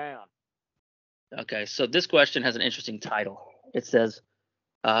drag them down. Okay, so this question has an interesting title. It says,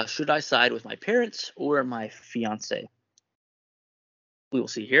 should I side with my parents or my fiance? We will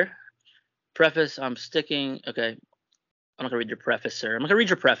see here. Preface, I'm sticking. Okay, I'm not going to read your preface, sir. I'm not going to read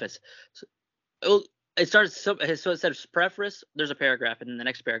your preface. It starts, so it says preface, there's a paragraph, and then the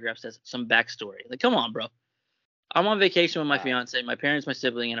next paragraph says some backstory. Like, come on, bro. I'm on vacation with my fiance, my parents, my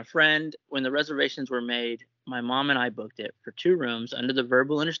sibling, and a friend. When the reservations were made, my mom and I booked it for 2 rooms under the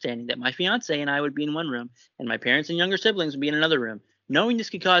verbal understanding that my fiance and I would be in one room, and my parents and younger siblings would be in another room. Knowing this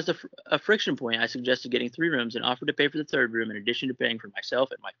could cause a friction point, I suggested getting 3 rooms and offered to pay for the 3rd room in addition to paying for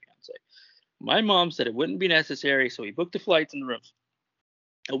myself and my fiance. My mom said it wouldn't be necessary, so we booked the flights and the rooms.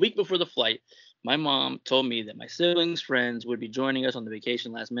 A week before the flight, my mom told me that my siblings' friends would be joining us on the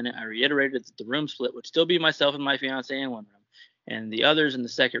vacation last minute. I reiterated that the room split would still be myself and my fiance in one room, and the others in the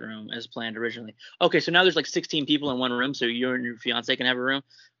second room as planned originally. Okay, so now there's like 16 people in one room, so you and your fiance can have a room.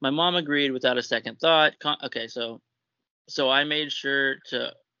 My mom agreed without a second thought. Okay, so I made sure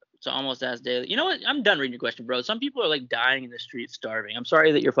to almost ask daily. You know what? I'm done reading your question, bro. Some people are like dying in the streets, starving. I'm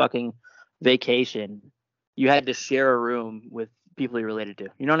sorry that your fucking vacation, you had to share a room with people you're related to.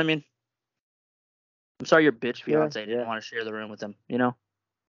 You know what I mean? I'm sorry your bitch fiance didn't want to share the room with them, you know?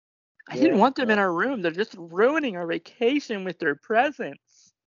 I didn't want them in our room. They're just ruining our vacation with their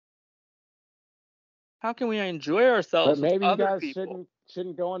presence. How can we enjoy ourselves? But maybe with you other guys people?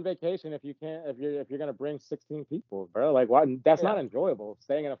 shouldn't go on vacation if you can't if you're gonna bring 16 people, bro. Like, why? That's not enjoyable.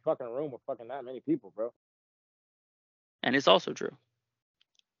 Staying in a fucking room with fucking that many people, bro. And it's also true.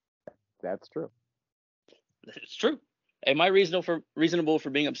 That's true. It's true. Am I reasonable for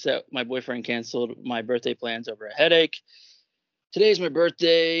being upset my boyfriend canceled my birthday plans over a headache? Today's my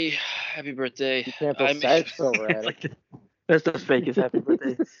birthday. Happy birthday. You canceled sex over a headache. That's the fakest happy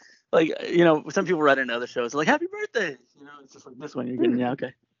birthday. Like, you know, some people write into other shows like, happy birthday. You know, it's just like this one. You're getting, yeah,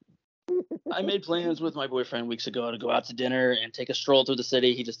 okay. I made plans with my boyfriend weeks ago to go out to dinner and take a stroll through the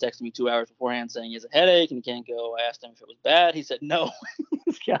city. He just texted me 2 hours beforehand saying he has a headache and he can't go. I asked him if it was bad. He said no.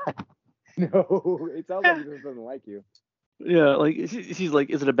 This guy. No, it sounds like he just doesn't like you. Yeah, like she's like,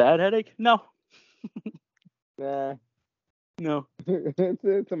 is it a bad headache? No, Nah, no.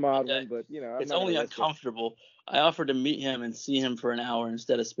 it's a mild Okay. one, but I'm It's not gonna only risk it. uncomfortable. I offered to meet him and see him for an hour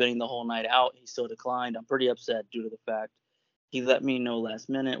instead of spending the whole night out. He still declined. I'm pretty upset due to the fact he let me know last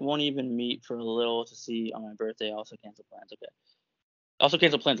minute. Won't even meet for a little to see on my birthday. Also cancel plans. Okay. Also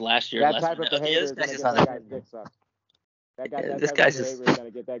canceled plans last year. That Last type minute. of Okay, behavior this is guy's gonna just get not that that guy's good. dick sucked. Yeah, That this type of guy's just. behavior is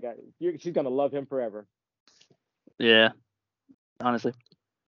gonna get that guy. She's gonna love him forever. Yeah, honestly,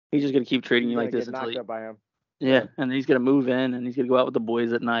 he's just gonna keep treating She's you like gonna this get until knocked he. up by him. Yeah, and he's gonna move in and he's gonna go out with the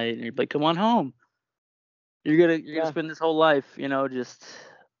boys at night and you're like, come on home. You're gonna Nah, spend this whole life, just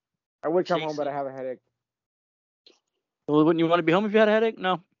I would come home, but I chasing. have a headache. Well, wouldn't you want to be home if you had a headache?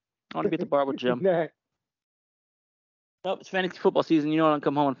 No, I want to be at the bar with Jim. Nah. Nope, it's fantasy football season. You don't want to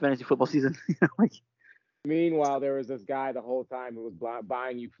come home in fantasy football season. Like, Meanwhile, there was this guy the whole time who was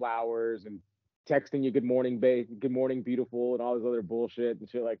buying you flowers and texting you "Good morning, babe," "Good morning, beautiful," and all this other bullshit and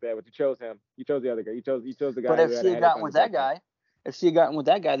shit like that. But you chose him. You chose the other guy. You chose the but guy who had a headache on his birthday. if she had gotten with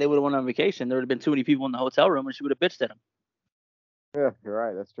that guy, they would have went on vacation. There would have been too many people in the hotel room, and she would have bitched at him. Yeah, you're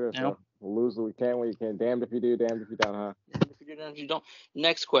right. That's true. You know, So we'll lose. We can't. We can. Damned if you do. Damned if you don't. Huh? if you do, if you don't.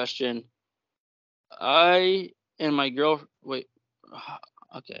 Next question. I and my girl. Wait.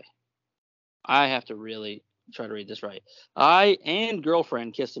 Okay. I have to really try to read this right. I and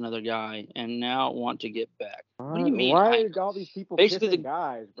girlfriend kissed another guy and now want to get back. What do you mean? Why are all these people Basically kissing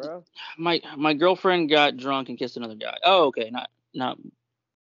guys, bro? my girlfriend got drunk and kissed another guy. Oh, okay, not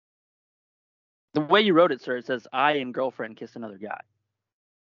the way you wrote it, sir. It says I and girlfriend kissed another guy.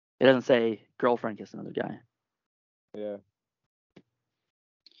 It doesn't say girlfriend kissed another guy. Yeah.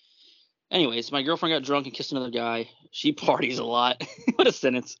 Anyways, my girlfriend got drunk and kissed another guy. She parties a lot. What a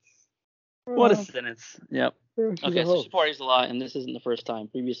sentence. What a sentence. Yep. Okay, so she parties a lot, and this isn't the first time.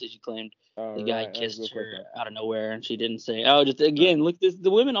 Previously, she claimed the guy kissed her out of nowhere, and she didn't say. Oh, just again, look. The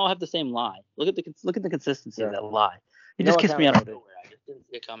women all have the same lie. Look at the consistency of that lie. He just kissed me out of nowhere. I just didn't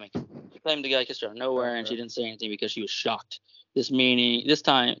see it coming. She claimed the guy kissed her out of nowhere, and she didn't say anything because she was shocked. This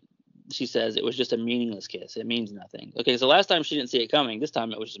time, she says it was just a meaningless kiss. It means nothing. Okay, so last time she didn't see it coming. This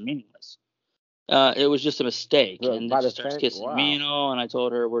time it was just meaningless. It was just a mistake. And then she starts kissing me, and I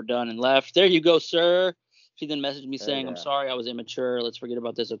told her we're done and left. There you go, sir. She then messaged me saying, I'm sorry, I was immature. Let's forget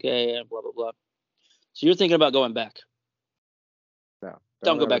about this, okay? And blah, blah, blah. So you're thinking about going back. No.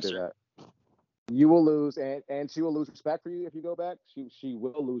 Don't go back, sir. That. You will lose, and she will lose respect for you if you go back. She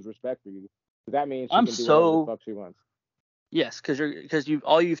will lose respect for you. That means she can do whatever the fuck she wants. Yes, because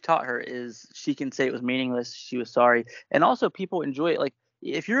all you've taught her is she can say it was meaningless. She was sorry. And also people enjoy it. Like,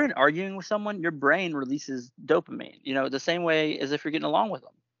 if you're arguing with someone, your brain releases dopamine, the same way as if you're getting along with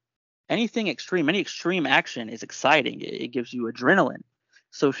them. Any extreme action is exciting. It gives you adrenaline.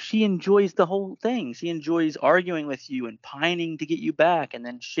 So she enjoys the whole thing. She enjoys arguing with you and pining to get you back and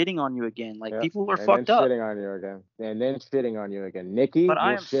then shitting on you again. Like, people are fucked up. And then shitting on you again. Nikki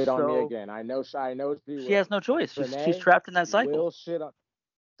will shit on me again. I know she has no choice. She's trapped in that cycle. Will shit on.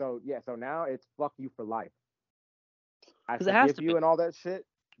 So now it's fuck you for life. I forgive you and all that shit,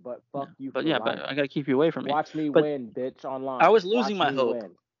 but fuck you for life. But I gotta keep you away from me. Watch me win, bitch, online. I was losing my hope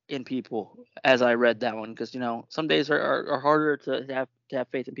in people as I read that one because some days are harder to have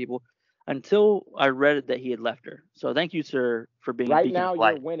faith in people until I read that he had left her. So thank you, sir, for being right now.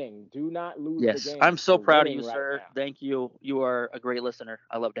 You're winning. Do not lose the game. I'm so proud of you, sir. Now. Thank you. You are a great listener.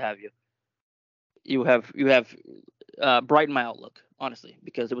 I love to have you. You have brightened my outlook, honestly,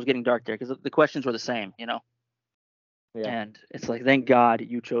 because it was getting dark there because the questions were the same, Yeah. And it's like, thank God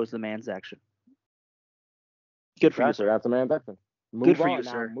you chose the man's action. Good for you, sir. That's a man's action. Good for you,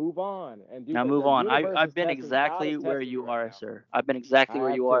 sir. Move on. And now move on. I've been exactly where you are, sir. I've been exactly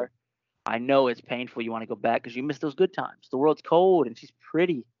where you are. I know it's painful. You want to go back because you miss those good times. The world's cold and she's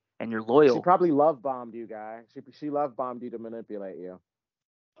pretty and you're loyal. She probably love bombed you, guy. She love bombed you to manipulate you.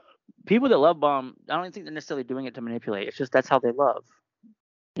 People that love bomb, I don't think they're necessarily doing it to manipulate. It's just that's how they love.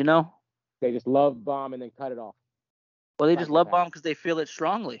 They just love bomb and then cut it off. Well, they just love bomb because they feel it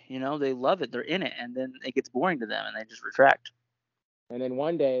strongly. They love it. They're in it, and then it gets boring to them, and they just retract. And then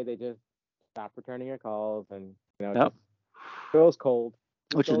one day they just stop returning your calls, and it just feels cold,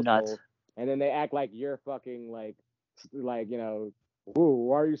 which is nuts. Cold. And then they act like you're fucking like ooh,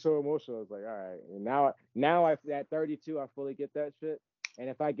 why are you so emotional? It's like, all right. And now at 32, I fully get that shit. And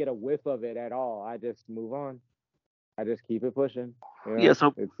if I get a whiff of it at all, I just move on. I just keep it pushing. Yeah.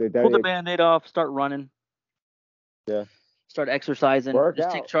 So pull the Band-Aid off, start running. Yeah. Start exercising.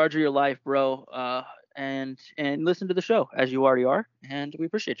 Just take charge of your life, bro. And listen to the show as you already are, and we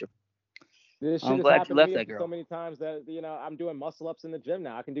appreciate you. This shit I'm has glad you happened to left me that so girl. many times that I'm doing muscle ups in the gym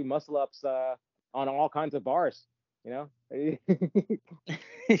now. I can do muscle ups on all kinds of bars. You know,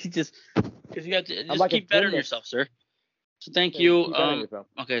 Just because you have to I'm just like a keep bettering gymnast. yourself, sir. So thank Yeah, just you. keep bettering yourself.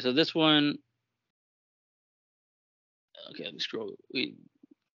 Okay, so this one. Okay, let me scroll.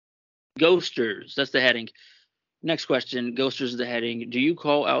 Ghosters. That's the heading. Next question. Ghosters is the heading. Do you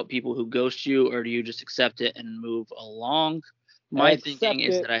call out people who ghost you, or do you just accept it and move along? My thinking Accept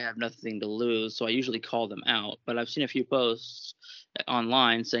is it. that I have nothing to lose, so I usually call them out. But I've seen a few posts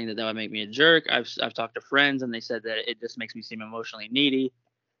online saying that would make me a jerk. I've talked to friends, and they said that it just makes me seem emotionally needy.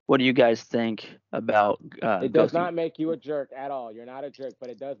 What do you guys think about It does ghosting? not make you a jerk at all. You're not a jerk, but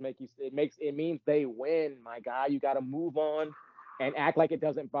it does make you. It means they win, my guy. You got to move on and act like it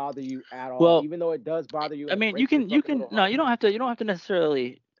doesn't bother you at all, Well, even though it does bother you I and it mean, breaks your you fucking can little no, heart. you don't have to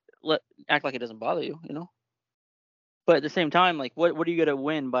necessarily act like it doesn't bother you, you know. But at the same time, like, what are you gonna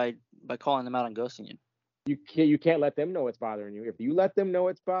win by calling them out and ghosting you? You can't let them know it's bothering you. If you let them know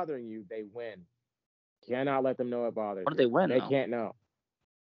it's bothering you, they win. Cannot let them know it bothers What do you. they win They though? can't know.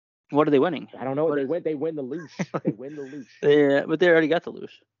 What are they winning? I don't know. What They is win. They win the loosh. They win the loosh. yeah, but they already got the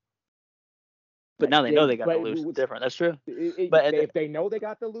loosh. But now they know they got the But loosh. It's different. That's true. if they know they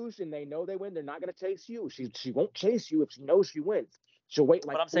got the loosh and they know they win, they're not gonna chase you. She won't chase you if she knows she wins. She'll wait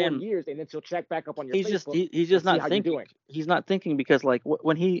like but I'm 4 saying years and then she'll check back up on your he's just Facebook he's and just see not how you're thinking. doing. He's not thinking because like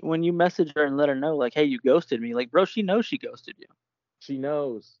when you message her and let her know like, hey, you ghosted me. Like, bro, she knows she ghosted you. She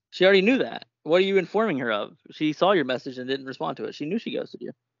knows. She already knew that. What are you informing her of? She saw your message and didn't respond to it. She knew she ghosted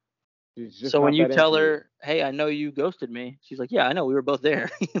you. She's just So when not you that tell into you. her, "Hey, I know you ghosted me," she's like, "Yeah, I know. We were both there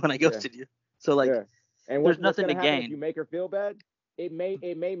when I Yeah, ghosted you." So like, yeah. And there's what's nothing to gonna happen if gain. you make her feel bad? It may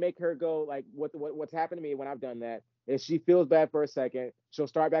make her go like what's happened to me when I've done that is she feels bad for a second. She'll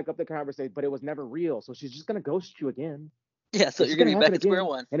start back up the conversation, but it was never real. So she's just gonna ghost you again. Yeah. So It's you're just gonna gonna be back happen at square again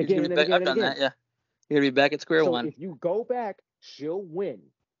one. and You're just gonna again be and back. again I've and done again. that. Yeah. You're gonna be back at square So one. if you go back, she'll win.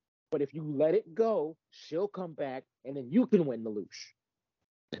 But if you let it go, she'll come back and then you can win the loosh.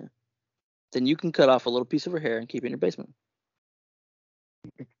 Yeah. Then you can cut off a little piece of her hair and keep it in your basement.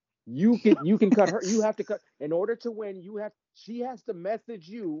 You can cut her. You have to cut in order to win. She has to message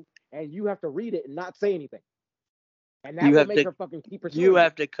you and you have to read it and not say anything. And that You will have make to her fucking keep you pursuing you.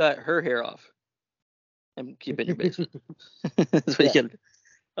 have to cut her hair off and keep it in your basement. That's what Yeah. you gotta do.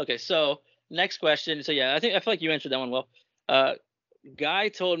 Okay. So next question. So yeah, I feel like you answered that one well. Uh, Guy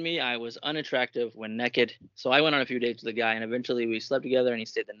told me I was unattractive when naked, so I went on a few dates with the guy, and eventually we slept together. And he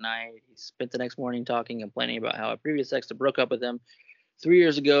stayed the night. He spent the next morning talking, complaining about how a previous ex broke up with him 3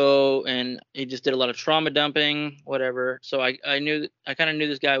 years ago, and he just did a lot of trauma dumping, whatever. So I kind of knew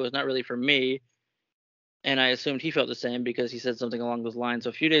this guy was not really for me, and I assumed he felt the same because he said something along those lines. So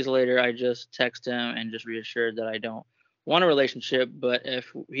a few days later, I just texted him and just reassured that I don't want a relationship, but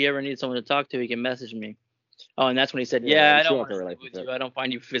if he ever needs someone to talk to, he can message me. Oh, and that's when he said, Yeah. "Yeah, I She don't wants want a to sleep with relationship. you. I don't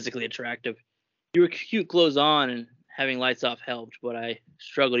find you physically attractive. You were cute clothes on, and having lights off helped, but I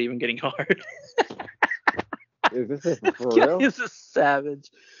struggled even getting hard." Is this for This guy real? is a savage.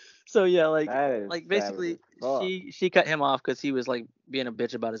 So yeah, That is like savage basically, as fuck. she cut him off because he was like being a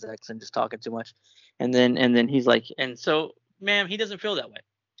bitch about his ex and just talking too much, and then he's like, and so, ma'am, he doesn't feel that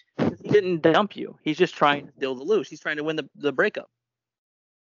way. He didn't dump you. He's just trying to steal the loose. He's trying to win the breakup.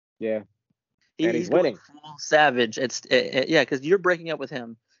 Yeah. And he's He's going winning. full savage. Yeah, because you're breaking up with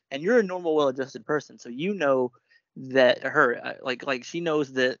him, and you're a normal, well-adjusted person, so you know that like she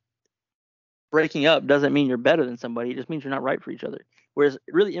knows that breaking up doesn't mean you're better than somebody. It just means you're not right for each other. Whereas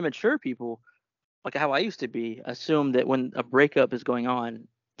really immature people, like how I used to be, assume that when a breakup is going on,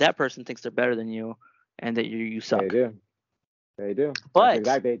 that person thinks they're better than you, and that you They suck. do. They do. That's But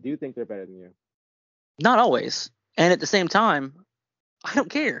exactly. They do think they're better than you. not always. And at the same time, I don't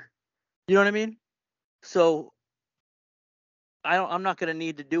care. You know what I mean? So I'm not gonna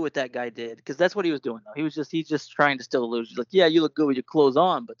need to do what that guy did because that's what he was doing though. He's just trying to still lose. He's like, yeah, you look good with your clothes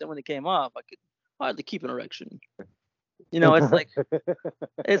on, but then when they came off, I could hardly keep an erection. You know, it's like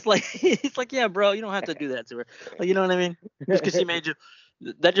it's like, yeah, bro, you don't have to do that to her. Like, you know what I mean? Just because she made you,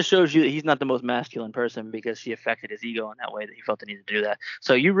 that just shows you that he's not the most masculine person because she affected his ego in that way that he felt the need to do that.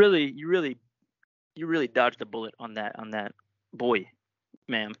 So you really dodged a bullet on that boy,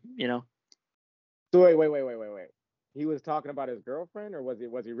 ma'am. You know? So wait. He was talking about his girlfriend, or was he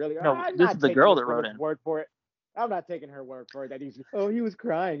really? No, I'm this is not the taking girl this that wrote woman's in. word for it. I'm not taking her word for it. That he was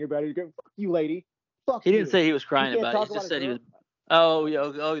crying about it. Fuck you, lady. Fuck He didn't you. say he was He crying can't about it. He talk about just his said he girl. was. Oh,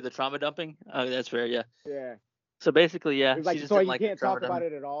 yeah, the trauma dumping. Oh, that's fair. Yeah. Yeah. So basically, yeah, It's she like just so didn't you like the can't trauma talk about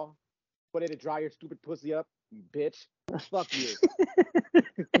dumping. it at all. But it'll dry your stupid pussy up, you bitch. Fuck you.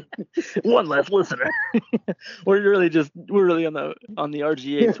 One less listener. we're really on the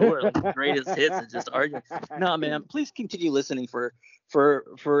RGA tour, like the greatest hits, and just arguing. No, man, please continue listening for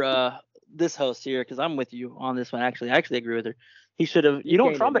this host here, because I'm with you on this one. Actually, I actually agree with her. He should have. You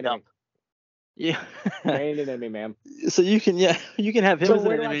don't trauma dump. Yeah. Ain't an enemy, man. So you can have him So as an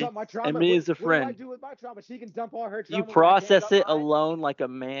where do enemy I dump my trauma? and me as a friend. What do I do with my trauma? She can dump all her trauma. You process it alone like a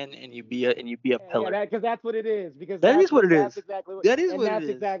man, and you be a pillar. Yeah, because that's what it is. Because that is what it is. Exactly what, that is what that's it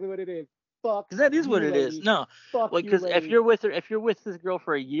is. exactly what it is. Fuck. That is what it lady. is. No, because if you're with this girl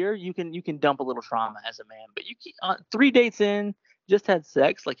for a year, you can dump a little trauma as a man. But you keep 3 dates in, just had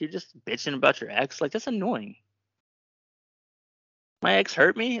sex, like you're just bitching about your ex, like that's annoying. My ex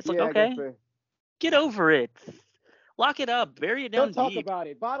hurt me. It's like, okay, get over it. Lock it up. Bury it down Don't deep. Talk about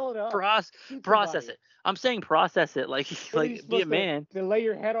it. Bottle it up. Process it. I'm saying process it. Like be a man. To lay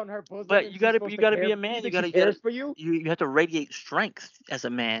your head on her bosom. But you gotta be a man. You gotta for you. You have to radiate strength as a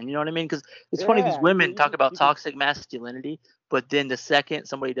man. You know what I mean? Because it's funny. These women talk about toxic masculinity, but then the second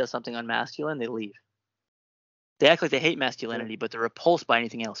somebody does something unmasculine, they leave. They act like they hate masculinity, but they're repulsed by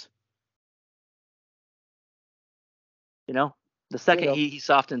anything else. You know, the second he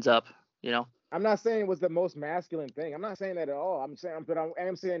softens up, you know. I'm not saying it was the most masculine thing. I'm not saying that at all. I'm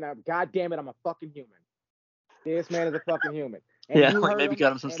saying that. God damn it, I'm a fucking human. This man is a fucking human. And yeah, like maybe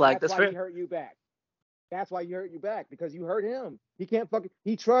got him some slack. That's fair. He hurt you back. That's why he hurt you back, because you hurt him. He can't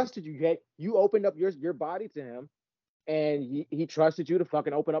he trusted you. You opened up your body to him, and he trusted you to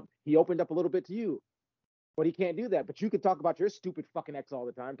fucking open up. He opened up a little bit to you, but he can't do that. But you can talk about your stupid fucking ex all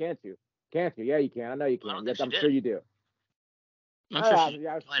the time, can't you? Can't you? Yeah, you can. I know you can. I'm sure you do. I'm sure she's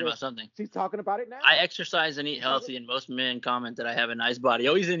complaining about something. She's talking about it now. I exercise and eat healthy, and most men comment that I have a nice body.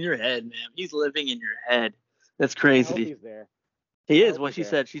 Oh, he's in your head, man. He's living in your head. That's crazy. I hope he's there. He is. What she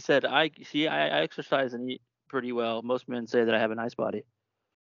said. She said, I exercise and eat pretty well. Most men say that I have a nice body.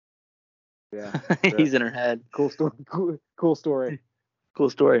 Yeah. He's in her head. Cool story. Cool story. Cool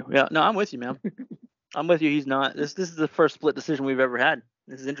story. Yeah. No, I'm with you, man. I'm with you. He's not. This is the first split decision we've ever had.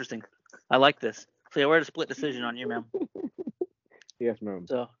 This is interesting. I like this. So yeah, we're at a split decision on you, man. Yes, ma'am.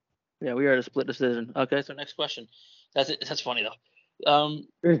 So, yeah, we are at a split decision. Okay, so next question. That's funny though.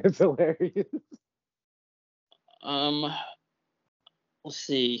 It's hilarious. Let's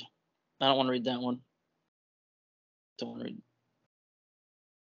see. I don't want to read that one. Don't want to read.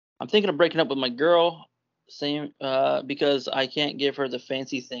 I'm thinking of breaking up with my girl, because I can't give her the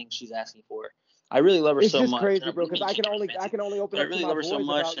fancy things she's asking for. I really love her so much. It's just crazy, bro. Because I can only open up. I really love her so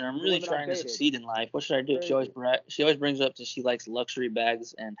much, and I'm really trying to succeed in life. What should I do? She always brings up that she likes luxury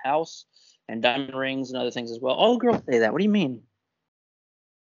bags and house and diamond rings and other things as well. All girls say that. What do you mean?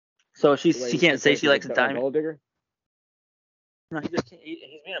 So she can't say she likes a diamond. Gold digger? No, he just can't. He's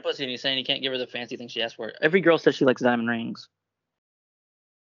being a pussy, and he's saying he can't give her the fancy thing she asked for. Every girl says she likes diamond rings.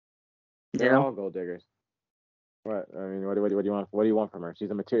 They're all gold diggers. What? I mean, what do you want? What do you want from her? She's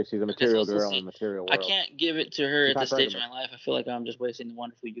a material girl in a material world. I can't give it to her at this stage of my life. I feel like I'm just wasting the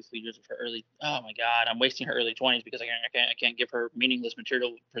wonderful youthful years of her early. Oh my God, I'm wasting her early 20s because I can't give her meaningless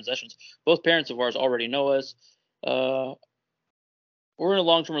material possessions. Both parents of ours already know us. We're in a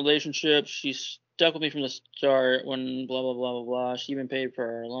long-term relationship. She's stuck with me from the start. When blah blah blah blah blah. She even paid for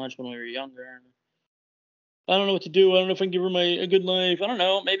our lunch when we were younger. I don't know what to do. I don't know if I can give her a good life. I don't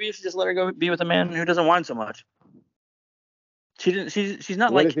know. Maybe if you just let her go be with a man who doesn't whine so much. She's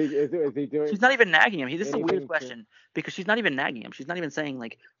not what like. Is he doing? She's not even nagging him. This is a weird question because she's not even nagging him. She's not even saying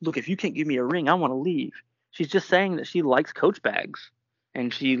like, look, if you can't give me a ring, I want to leave. She's just saying that she likes Coach bags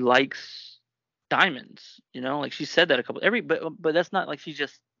and she likes diamonds. You know, like she said that but that's not like she's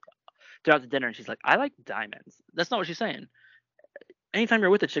just throughout the dinner and she's like, I like diamonds. That's not what she's saying. Anytime you're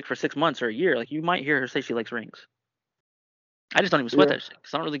with a chick for 6 months or a year, like you might hear her say she likes rings. I just don't even sweat that shit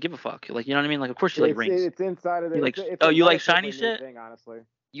because I don't really give a fuck. Like, you know what I mean? Like, of course you like rings. It's inside of the. You like shiny shit? Thing, honestly.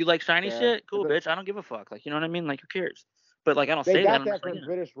 You like shiny shit? Cool, bitch. I don't give a fuck. Like, you know what I mean? Like, who cares? But like, I don't say that. They got that from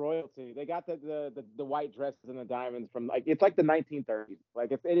British royalty. They got the white dresses and the diamonds from it's like the 1930s.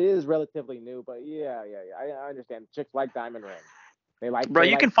 Like, it is relatively new, but yeah. I understand. Chicks like diamond rings. They like. Bro,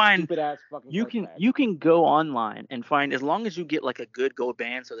 you can find. You can go online and find, as long as you get like a good gold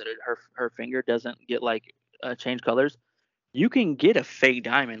band so that her finger doesn't get like change colors. You can get a fake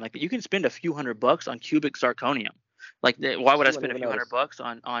diamond. Like, you can spend a few $100 on cubic zirconium. Like, why would I spend a few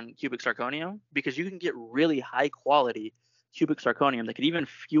 $100 on cubic zirconium? Because you can get really high quality cubic zirconium that could even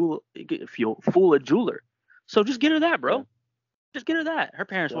fool a jeweler. So just get her that, bro. Yeah. Just get her that. Her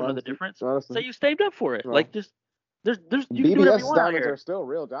parents won't know the difference. Honestly. So you saved up for it. Well, like, just you can do whatever you want diamonds are still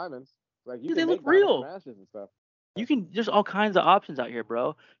real diamonds. Like, they look real. And stuff. You can. There's all kinds of options out here,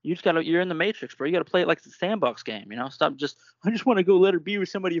 bro. You just gotta. You're in the matrix, bro. You gotta play it like it's a sandbox game. You know, stop. Just. I just want to go let her be with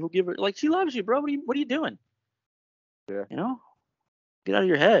somebody who'll give her. Like she loves you, bro. What are you doing? Yeah. You know, get out of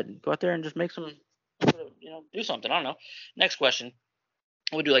your head. Go out there and just make some. Do something. I don't know. Next question.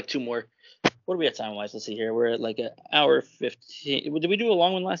 We'll do like two more. What are we at time wise? Let's see here. We're at like an hour 15. Did we do a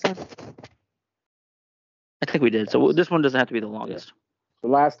long one last time? I think we did. So this one doesn't have to be the longest. Yeah. The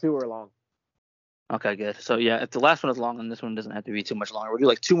last two are long. Okay, good. So yeah, if the last one is long, then this one doesn't have to be too much longer. We'll do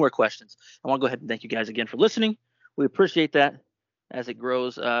like two more questions. I want to go ahead and thank you guys again for listening. We appreciate that as it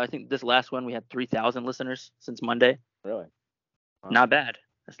grows. I think this last one we had 3,000 listeners since Monday. Really? Wow. Not bad.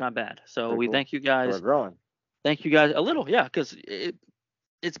 That's not bad. So Very we cool. Thank you guys. We're growing. Thank you guys a little, yeah, because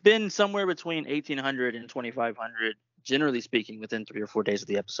it's been somewhere between 1,800 and 2,500, generally speaking, within 3 or 4 days of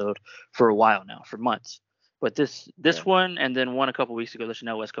the episode for a while now, for months. But this one and then one a couple weeks ago, the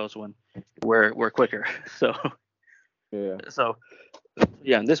Chanel West Coast one, were quicker. So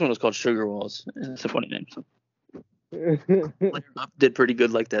yeah, this one was called Sugar Walls. It's a funny name. So. Did pretty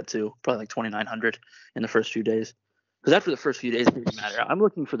good like that too. Probably like 2,900 in the first few days. Because after the first few days, it didn't matter. I'm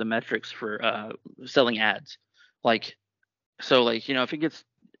looking for the metrics for selling ads. If it gets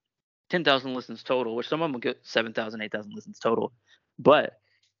 10,000 listens total, which some of them will get 7,000, 8,000 listens total, but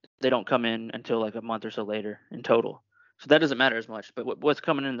they don't come in until like a month or so later in total. So that doesn't matter as much. But what's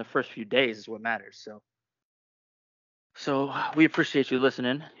coming in the first few days is what matters. So we appreciate you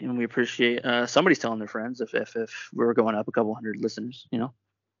listening, and we appreciate somebody's telling their friends if we're going up a couple hundred listeners, you know.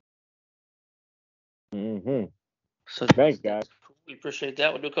 Mm-hmm. So thanks, guys. We appreciate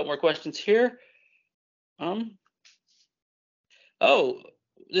that. We'll do a couple more questions here. I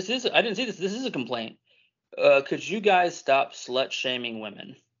didn't see this. This is a complaint. Could you guys stop slut shaming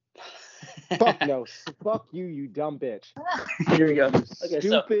women? Fuck no. Fuck you, you dumb bitch. Here we go. Okay,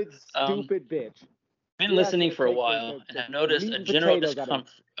 stupid bitch. Been listening for a while and have noticed a general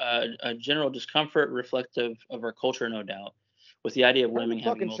discomfort reflective of our culture, no doubt, with the idea of women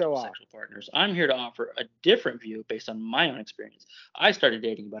having multiple sexual partners. I'm here to offer a different view based on my own experience. I started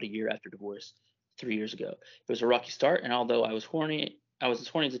dating about a year after divorce 3 years ago. It was a rocky start, and although I was as horny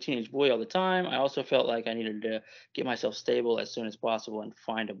as a teenage boy all the time, I also felt like I needed to get myself stable as soon as possible and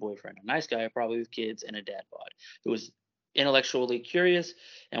find a boyfriend. A nice guy, probably with kids and a dad bod, who was intellectually curious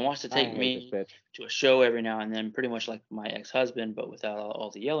and wants to take me to a show every now and then, pretty much like my ex-husband, but without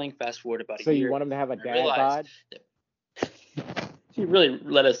all the yelling. Fast forward about a year. So you want him to have a dad bod? She really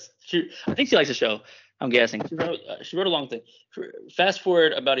let us. I think she likes the show. I'm guessing. She wrote a long thing. Fast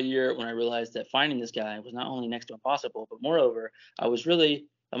forward about a year when I realized that finding this guy was not only next to impossible, but moreover, I was really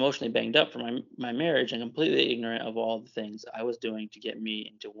emotionally banged up from my marriage and completely ignorant of all the things I was doing to get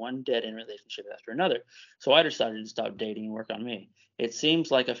me into one dead-end relationship after another. So I decided to stop dating and work on me. It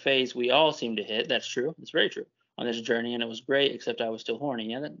seems like a phase we all seem to hit. That's true. It's very true. On this journey, and it was great, except I was still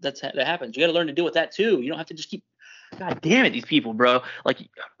horny. Yeah, that happens. You got to learn to deal with that too. You don't have to just keep. God damn it, these people, bro. Like,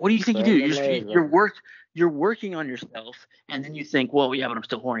 what do you think you do? You're working on yourself, and then you think, well, yeah, but I'm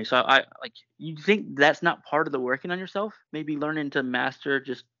still horny. So you think that's not part of the working on yourself? Maybe learning to master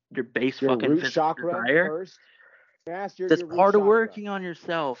just your base your fucking root chakra desire. First. That's part of working on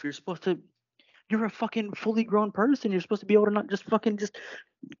yourself. You're supposed to. You're a fucking fully grown person. You're supposed to be able to not just fucking just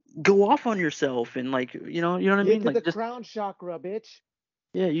go off on yourself and you know what I mean? Get to the crown chakra, bitch.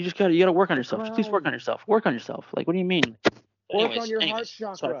 Yeah, you gotta work on yourself. Please work on yourself. Work on yourself. Like, what do you mean? Work on your heart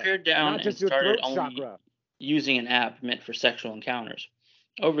chakra. So I pared down and started only using an app meant for sexual encounters.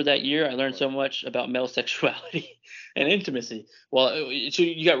 Over that year, I learned so much about male sexuality and intimacy. Well, so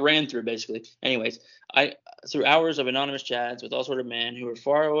you got ran through basically. Anyways, through hours of anonymous chats with all sorts of men who were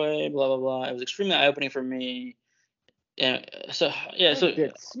far away, blah blah blah. It was extremely eye-opening for me. And so yeah, big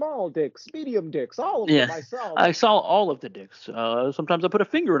dicks, small dicks, medium dicks, all of them. I saw all of the dicks. Sometimes I put a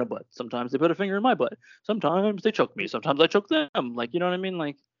finger in a butt. Sometimes they put a finger in my butt. Sometimes they choke me. Sometimes I choke them. Like, you know what I mean?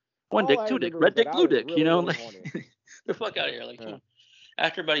 Like, one dick, two dick, red dick, blue dick. Really, you know, like the fuck out of here. Like,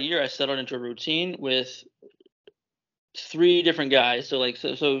 after about a year, I settled into a routine with 3 different guys. So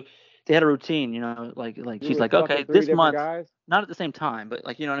they had a routine, you know, like she's like, okay, this month, guys? Not at the same time, but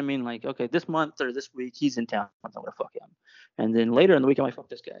like, you know what I mean? Like, okay, this month or this week, he's in town. I'm gonna fuck him. And then later in the week, I might fuck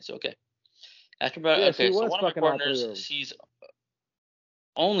this guy. So, okay. After about, so one of my partners sees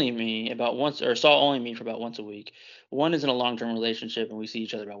only me about once, or saw only me for about once a week. One is in a long-term relationship, and we see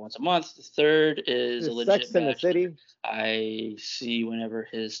each other about once a month. The third is a legit Sex in the City. I see whenever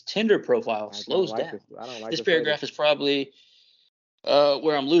his Tinder profile slows down. This paragraph is probably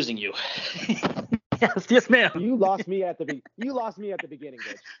where I'm losing you. Yes, ma'am. You lost me at the beginning,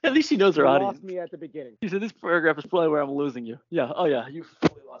 bitch. At least she knows her audience. You lost me at the beginning. She said this paragraph is probably where I'm losing you. Yeah. Oh yeah. You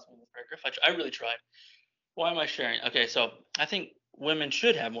fully lost me in this paragraph. I really tried. Why am I sharing? Okay, so I think women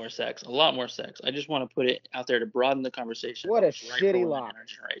should have more sex, a lot more sex. I just want to put it out there to broaden the conversation. What a What's right for shitty women lie. in our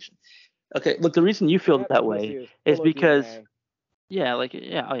generation. Okay, look, the reason you feel that way is full of because, DNA. yeah, like,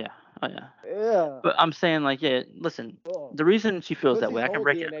 yeah, oh yeah. Yeah. But I'm saying, like, yeah, listen, Oh. the reason she feels that Pussy's way, I can hold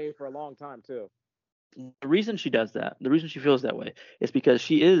break it. DNA for a long time too. The reason she does that, the reason she feels that way, is because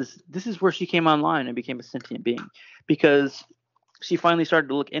this is where she came online and became a sentient being, because she finally started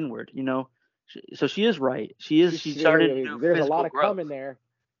to look inward, you know. So she is right. She started to do There's a physical lot of growth. cum in there.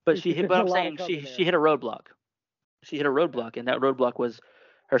 But I'm saying she hit a roadblock. She hit a roadblock, and that roadblock was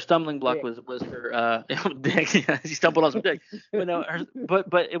her stumbling block Dick. was her dick. She stumbled on some dick. But no,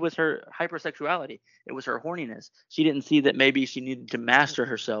 but it was her hypersexuality. It was her horniness. She didn't see that maybe she needed to master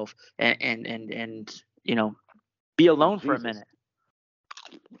herself and you know, be alone for a minute.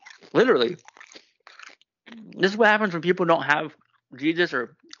 Literally. This is what happens when people don't have Jesus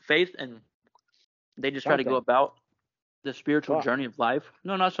or faith, and they just try to go about the spiritual journey of life.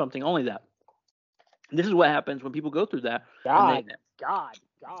 No, not something, only that. This is what happens when people go through that. God.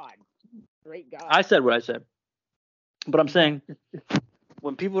 Great God. I said what I said. But I'm saying,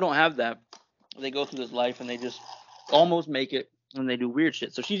 when people don't have that, they go through this life and they just almost make it, and they do weird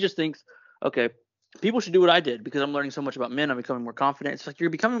shit. So she just thinks, okay, people should do what I did because I'm learning so much about men. I'm becoming more confident. It's like you're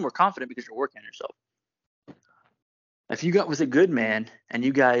becoming more confident because you're working on yourself. If you got with a good man and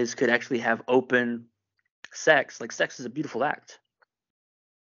you guys could actually have open sex, like sex is a beautiful act.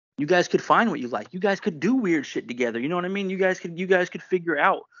 You guys could find what you like. You guys could do weird shit together. You know what I mean? You guys could figure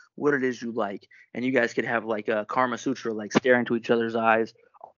out what it is you like, and you guys could have like a Karma Sutra, like stare into each other's eyes,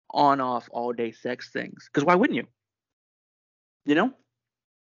 on off all day sex things. Because why wouldn't you? You know?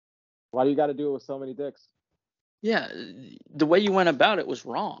 Why do you got to do it with so many dicks? Yeah, the way you went about it was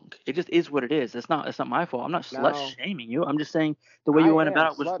wrong. It just is what it is. It's not my fault. I'm not slut shaming you. I'm just saying the way you went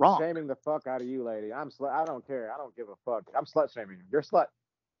about it was wrong. I'm shaming the fuck out of you, lady. I don't care. I don't give a fuck. I'm slut shaming you. You're a slut.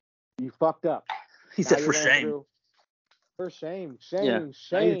 You fucked up. He said for shame. For shame. Shame.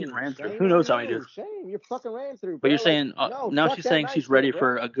 Who knows how many dudes? Shame. You fucking ran through. But you're saying now she's saying she's ready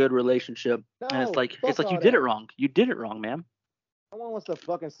for a good relationship, and it's like you did it wrong. You did it wrong, man. No one wants to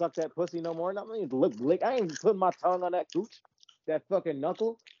fucking suck that pussy no more. I ain't lick. I ain't putting my tongue on that cooch, that fucking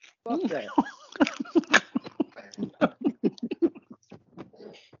knuckle. Fuck that.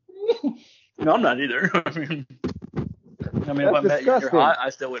 No, I'm not either. I mean, if I met you, I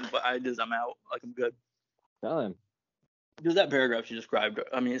still wouldn't. But I'm out. Like, I'm good. Done. Dude, that paragraph you described,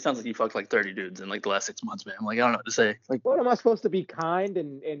 I mean, it sounds like you fucked like 30 dudes in like the last 6 months, man. I'm like, I don't know what to say. Like, what am I supposed to be kind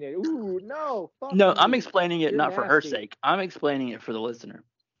and ooh, no. Fuck no, you. I'm explaining it You're not nasty. for her sake. I'm explaining it for the listener.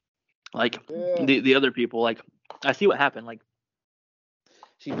 Like, the other people, like, I see what happened. Like,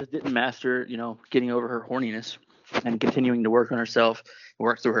 she just didn't master, you know, getting over her horniness and continuing to work on herself,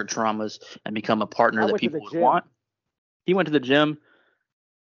 work through her traumas, and become a partner that people would want. He went to the gym.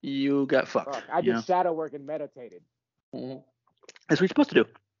 You got fucked. Fuck, I did shadow work and meditated. Mm-hmm. That's what you're supposed to do.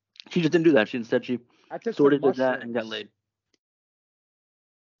 She just didn't do that. She sort of did that and got laid.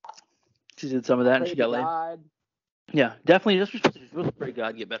 She did some of that and she got laid. Yeah, definitely. You're supposed to pray to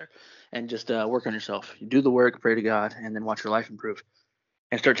God, get better, and just work on yourself. You do the work, pray to God, and then watch your life improve,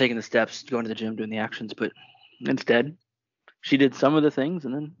 and start taking the steps, going to the gym, doing the actions. But instead, she did some of the things,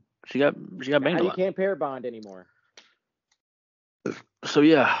 and then she got banged a lot. You can't pair bond anymore. So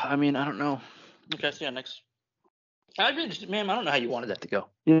yeah, I mean, I don't know. Okay, so yeah, next. Ma'am, I don't know how you wanted that to go.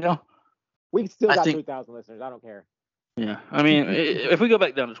 You know, we still got 3,000 listeners. I don't care. Yeah, I mean, if we go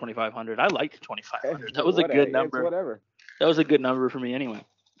back down to 2,500, I liked 2,500. That was a good number. Whatever. That was a good number for me anyway.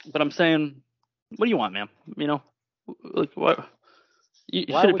 But I'm saying, what do you want, ma'am? You know, like what? You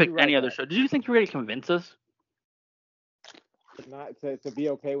should have picked any other show. Did you think you were going to convince us? Not to be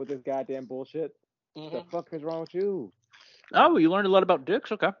okay with this goddamn bullshit. Mm-hmm. The fuck is wrong with you? Oh, you learned a lot about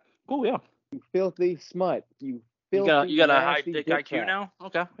dicks. Okay, cool. Yeah. You filthy smut. You got a high dick IQ now.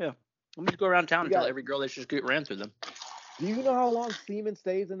 Okay, yeah. Let me just go around town and tell every girl they should get ran through them. Do you know how long semen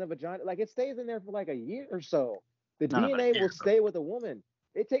stays in the vagina? Like, it stays in there for like a year or so. The DNA will stay with a woman.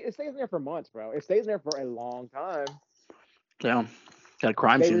 It stays in there for months, bro. It stays in there for a long time. Yeah. Got a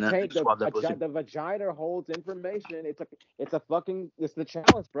crime scene the vagina holds information. It's the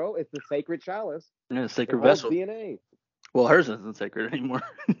chalice, bro. It's the sacred chalice. Yeah, sacred vessel. DNA. Well, hers isn't sacred anymore.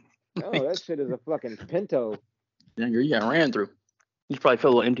 No, that shit is a fucking Pinto. Yeah, you got ran through. You probably feel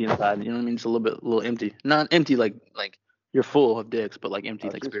a little empty inside. You know what I mean? Just a little empty. Not empty like you're full of dicks, but like empty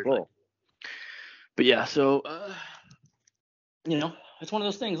like spiritually. But yeah, so you know, it's one of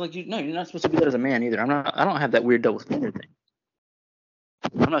those things. Like you're not supposed to do that as a man either. I don't have that weird double standard thing.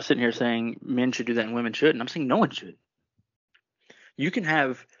 I'm not sitting here saying men should do that and women shouldn't. I'm saying no one should. You can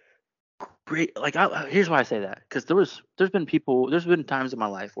have great. Like, here's why I say that, because there's been times in my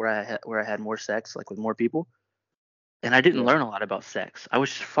life where I had more sex, like with more people, and I didn't Yeah. learn a lot about sex. I was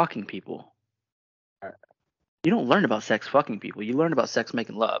just fucking people. Right. You don't learn about sex fucking people. You learn about sex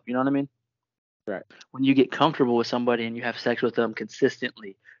making love. You know what I mean? Right. When you get comfortable with somebody and you have sex with them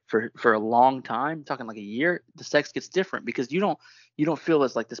consistently for a long time, talking like a year, the sex gets different because you don't feel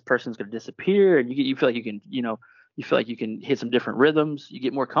as like this person's gonna disappear, and you feel like you can, you feel like you can hit some different rhythms. You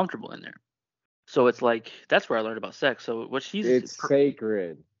get more comfortable in there. So it's like that's where I learned about sex. So It's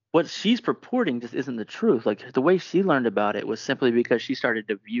sacred. what she's purporting just isn't the truth. Like the way she learned about it was simply because she started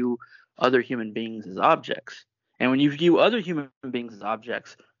to view other human beings as objects. And when you view other human beings as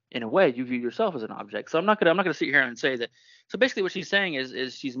objects, in a way, you view yourself as an object. So I'm not gonna sit here and say that. So basically, what she's saying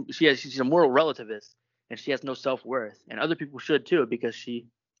is she's a moral relativist and she has no self worth, and other people should too because she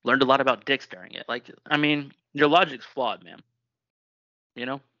learned a lot about dicks during it. Like, I mean, your logic's flawed, man. You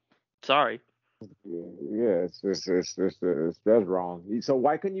know, sorry. Yeah, it's just wrong. So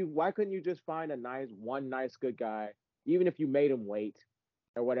why couldn't you just find one nice good guy, even if you made him wait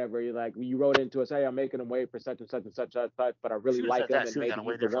or whatever? You like you wrote into us, hey, I'm making him wait for such and such and such and such, but I She really would have like said him that. and She would have maybe got a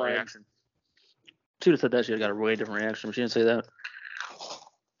way he's the different one. reaction. She would have said that. She would have got a way different reaction, but she didn't say that.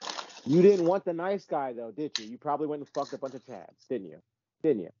 You didn't want the nice guy though, did you? You probably went and fucked a bunch of chads, didn't you?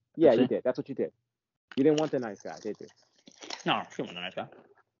 Didn't you? Yeah, you did. That's what you did. You didn't want the nice guy, did you? No, she wasn't a nice guy.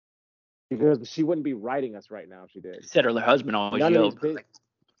 Because she wouldn't be writing us right now if she did. She said her husband always None yelled. of these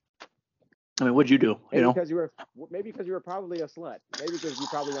I mean, what'd you do? maybe because you were probably a slut. Maybe because you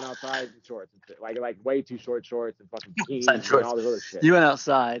probably went outside in shorts and shit. Like way too short shorts and fucking bikinis and all this other shit. You went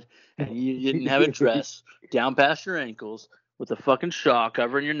outside and you didn't have a dress down past your ankles with a fucking shawl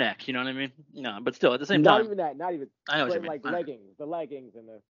covering your neck. You know what I mean? No, but still, at the same Not time, even that. Not even. I know what you mean. Like leggings, the leggings and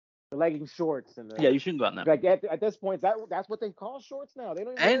the legging shorts and the. Yeah, you shouldn't go out in that. Like at this point, that's what they call shorts now. They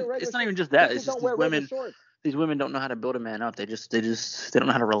don't even wear And regular it's not shorts. even just that. Bitches It's just don't wear regular shorts. These women don't know how to build a man up. They don't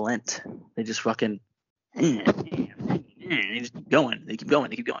know how to relent. They just fucking. They just keep going. They keep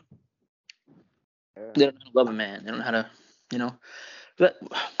going. They keep going. Yeah. They don't know how to love a man. They don't know how to, you know. But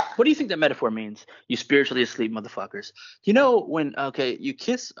what do you think that metaphor means? You spiritually asleep motherfuckers. You know when you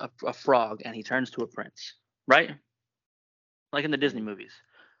kiss a frog and he turns to a prince, right? Like in the Disney movies.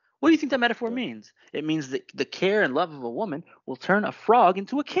 What do you think that metaphor means? It means that the care and love of a woman will turn a frog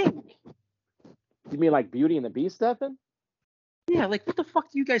into a king. You mean like Beauty and the Beast, Stefan? Yeah, like what the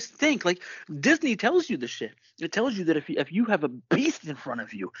fuck do you guys think? Like Disney tells you the shit. It tells you that if you have a beast in front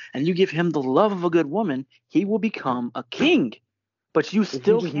of you and you give him the love of a good woman, he will become a king. But you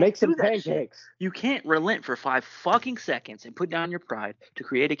still just can't make some do that pancakes. shit. You can't relent for 5 fucking seconds and put down your pride to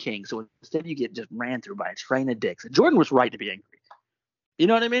create a king. So instead you get just ran through by a train of dicks. Jordan was right to be angry. You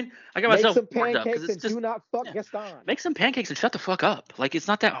know what I mean? I got myself Make some worked up pancakes because it's just do not fuck Gaston. make some pancakes and shut the fuck up. Like it's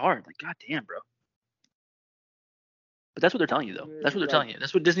not that hard. Like goddamn, bro. But that's what they're telling you, though. That's what they're telling you.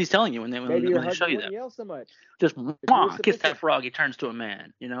 That's what Disney's telling you when they show you that. Yell so much. Just kiss that frog, he turns to a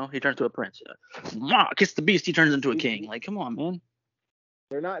man. You know, he turns to a prince. Kiss the beast, he turns into a king. Like, come on, man.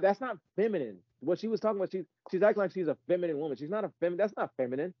 They're not. That's not feminine. What she was talking about, she's acting like she's a feminine woman. She's not a feminine. That's not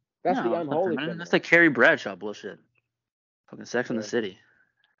feminine. That's the unholy feminine. That's like Carrie Bradshaw bullshit. Fucking Sex in the City.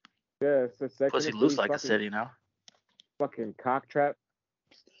 Yeah, it's a Sex Pussy loose like a city now. Fucking cock trap.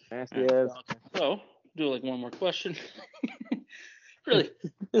 Nasty ass. So, do like one more question. Really,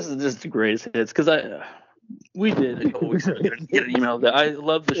 this is just the greatest hits because we did a couple weeks ago get an email that I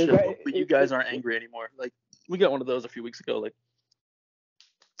love the show, but you guys aren't angry anymore. Like we got one of those a few weeks ago. Like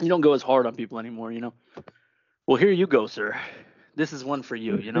you don't go as hard on people anymore, you know. Well, here you go, sir. This is one for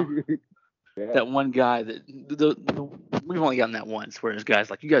you, you know. Yeah. That one guy that we've only gotten that once, where this guy's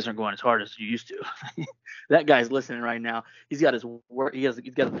like, you guys aren't going as hard as you used to. That guy's listening right now. He's got his work. He's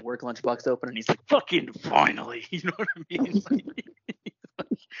got his work lunchbox open, and he's like, "Fucking finally!" You know what I mean? He's like,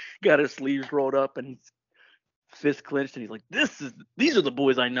 got his sleeves rolled up, and he's fist clenched, and he's like, "These are the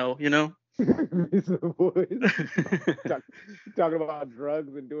boys I know," you know. These are the boys. Talking about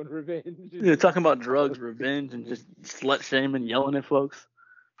drugs and doing revenge. Yeah, talking about drugs, revenge, and just slut shaming, yelling at folks.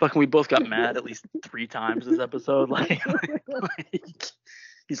 Fucking, we both got mad at least 3 times this episode. Like,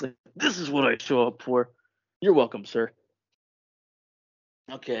 he's like, "This is what I show up for." You're welcome, sir.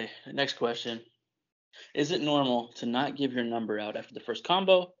 Okay, next question. Is it normal to not give your number out after the first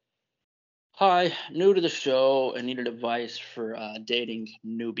combo? Hi, new to the show and needed advice for dating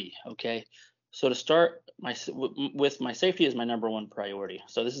newbie. Okay, so to start, my safety is my number one priority.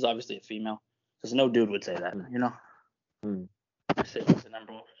 So this is obviously a female, because no dude would say that, you know. I say what's the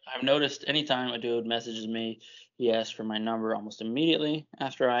number. I've noticed anytime a dude messages me, he asks for my number almost immediately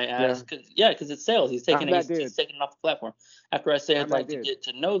after I ask. Because it's sales. He's taking it off the platform. After I say I'd like to get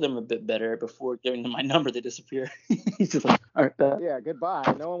to know them a bit better before giving them my number, they disappear. He's just like, all right. Yeah,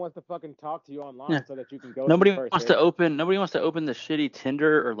 goodbye. No one wants to fucking talk to you online so that you can go. Nobody wants to open the shitty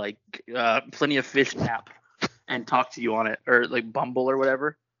Tinder or like Plenty of Fish app and talk to you on it, or like Bumble or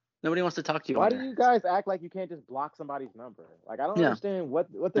whatever. Nobody wants to talk to you. Why do you guys act like you can't just block somebody's number? Like, I don't understand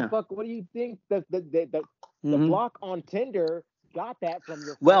what the fuck. What do you think the block on Tinder got that from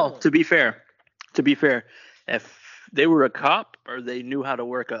your phone? Well, to be fair, if they were a cop or they knew how to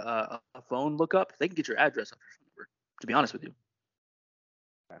work a phone lookup, they can get your address off your phone number. To be honest with you,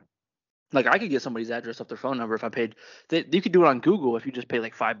 like I could get somebody's address off their phone number if I paid. You could do it on Google if you just pay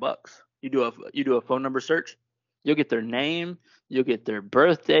like $5. You do a phone number search. You'll get their name, you'll get their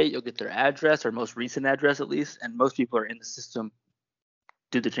birth date, you'll get their address, or most recent address at least. And most people are in the system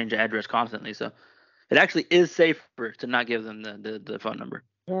do the change of address constantly. So it actually is safer to not give them the phone number.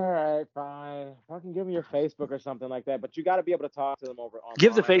 All right, fine. Fucking give me your Facebook or something like that. But you got to be able to talk to them over online.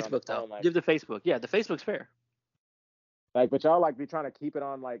 Give the Facebook though. Give the Facebook. Yeah, the Facebook's fair. Like, but y'all like be trying to keep it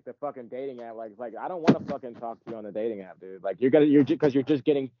on like the fucking dating app. Like I don't want to fucking talk to you on the dating app, dude. Like you're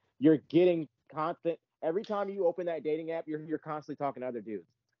getting constant. Every time you open that dating app, you're constantly talking to other dudes.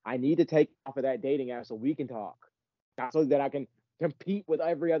 I need to take off of that dating app so we can talk, so that I can compete with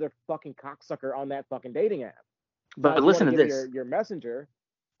every other fucking cocksucker on that fucking dating app. But listen to this. Your messenger.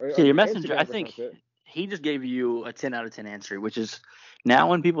 Your messenger. I think he just gave you a 10 out of 10 answer, which is now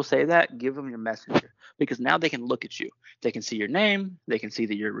when people say that, give them your messenger, because now they can look at you. They can see your name. They can see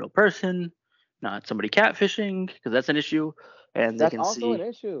that you're a real person, not somebody catfishing, because that's an issue. And that's also an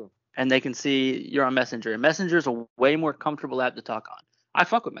issue. And they can see you're on Messenger. And Messenger is a way more comfortable app to talk on. I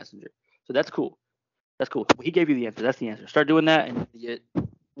fuck with Messenger. So that's cool. He gave you the answer. That's the answer. Start doing that and you get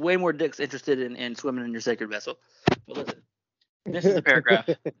way more dicks interested in swimming in your sacred vessel. But listen, this is a paragraph.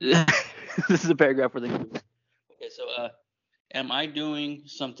 This is a paragraph for the news. Okay, so am I doing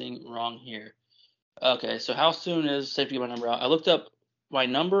something wrong here? Okay, so how soon is safe to get my number out? I looked up my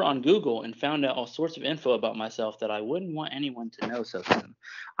number on Google and found out all sorts of info about myself that I wouldn't want anyone to know so soon.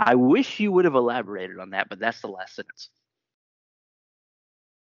 I wish you would have elaborated on that, but that's the last sentence.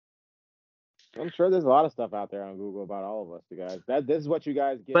 I'm sure there's a lot of stuff out there on Google about all of us, you guys. This is what you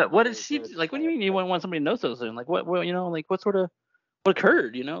guys get. But what is she like? What do you mean you wouldn't want somebody to know so soon? Like what like what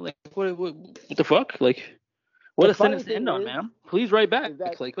occurred? Like what the fuck? Like what a sentence to end on, man. Please write back.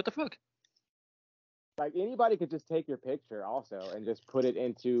 Like what the fuck? Like anybody could just take your picture also and just put it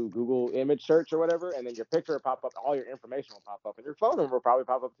into Google image search or whatever, and then your picture will pop up, all your information will pop up, and your phone number will probably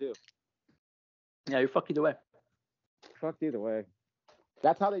pop up too. Yeah, you're fucked either way. Fucked either way.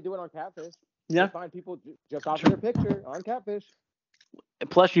 That's how they do it on Catfish. Yeah. They find people just off their picture on Catfish. And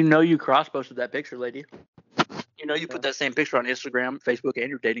plus, you cross-posted that picture, lady. You put that same picture on Instagram, Facebook, and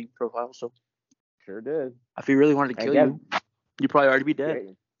your dating profile. So sure did. If he really wanted to kill you, you'd probably already be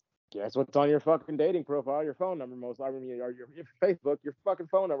dead. Guess what's on your fucking dating profile? Your phone number, most likely, or your Facebook, your fucking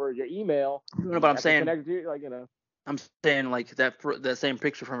phone number, your email. But I'm saying, I'm saying like that same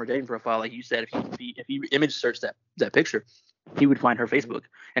picture from her dating profile, like you said, if he image searched that picture, he would find her Facebook,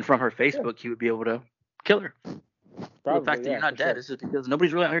 and from her Facebook, he would be able to kill her. Probably, the fact that you're not dead is just because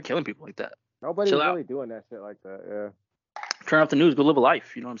nobody's really out here killing people like that. Nobody's really doing that shit like that. Yeah. Turn off the news, go live a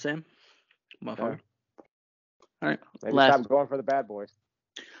life. You know what I'm saying? Motherfucker. Yeah. All right. Maybe stop going for the bad boys.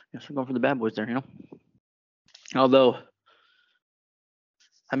 Yes, we're going for the bad boys there, Although,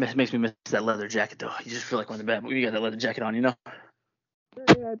 it makes me miss that leather jacket, though. You just feel like when the bad boy, you got that leather jacket on, Yeah,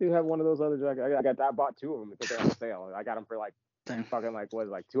 I do have one of those leather jackets. I bought two of them because they're on sale. I got them for like fucking like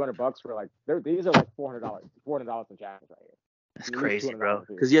 $200 for like these are like $400 in jackets right here. That's crazy, bro.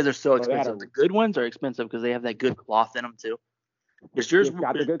 Because they're so expensive. The good ones are expensive because they have that good cloth in them too. Does yours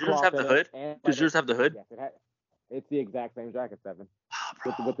have the hood? Does yours have the hood? Yes, it's the exact same jacket, Seven.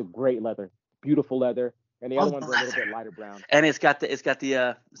 With the great leather, beautiful leather, and the other ones are a little bit lighter brown. And it's got the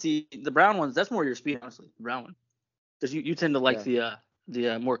the brown ones. That's more your speed, honestly. The brown one, because you tend to like the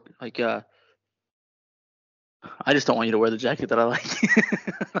more like I just don't want you to wear the jacket that I like.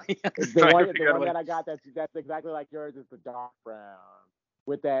 the one that I got that's exactly like yours is the dark brown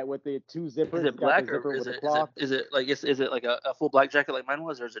with the two zippers. Is it black or is it like a full black jacket like mine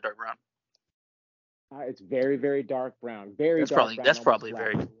was, or is it dark brown? It's very, very dark brown. That's probably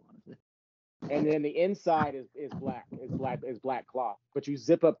very cool, honestly. And then the inside is black. It's black cloth. But you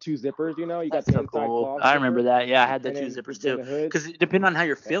zip up two zippers, You got the inside cloth. I remember that. Yeah, I had the two zippers too. Because depending on how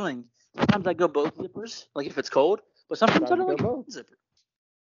you're feeling, sometimes I go both zippers, like if it's cold. But sometimes I don't like one zipper.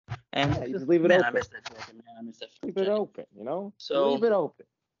 And Yeah, you just leave it man, open. I miss that chicken, man. I miss that. Leave it open, you know? So leave it open.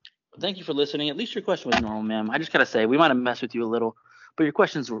 thank you for listening. At least your question was normal, ma'am. I just gotta say, we might have messed with you a little, but your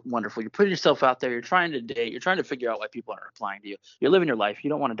questions were wonderful. You're putting yourself out there. You're trying to date. You're trying to figure out why people aren't replying to you. You're living your life. You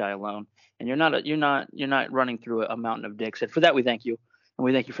don't want to die alone, and you're not running through a mountain of dicks. And for that, we thank you, and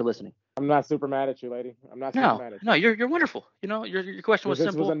we thank you for listening. I'm not super mad at you, lady. I'm not super mad at you. No, you're wonderful. You know, your question was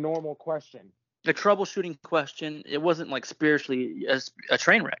simple. This was a normal question. A troubleshooting question. It wasn't like spiritually a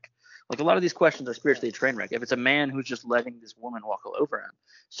train wreck. Like a lot of these questions are spiritually a train wreck. If it's a man who's just letting this woman walk all over him,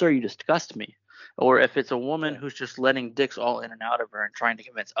 sir, you disgust me. Or if it's a woman who's just letting dicks all in and out of her and trying to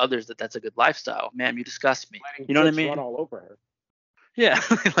convince others that that's a good lifestyle, ma'am, you disgust me. Letting you know what I dicks mean? Run all over her. Yeah,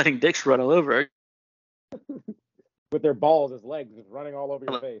 letting dicks run all over her. With their balls as legs, just running all over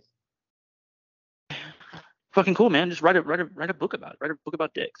your face. Fucking cool, man. Just write a book about it. Write a book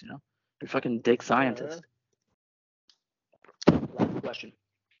about dicks. You know, you're fucking dick scientist. Last question.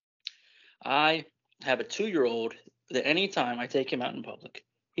 I have a 2-year-old that anytime I take him out in public,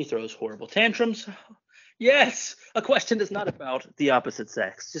 he throws horrible tantrums. Yes, a question that's not about the opposite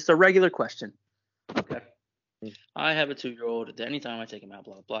sex, just a regular question. Okay. I have a 2-year-old that anytime I take him out,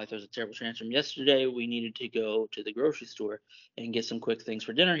 blah, blah, blah, he throws a terrible tantrum. Yesterday, we needed to go to the grocery store and get some quick things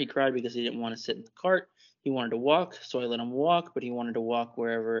for dinner. He cried because he didn't want to sit in the cart. He wanted to walk, so I let him walk, but he wanted to walk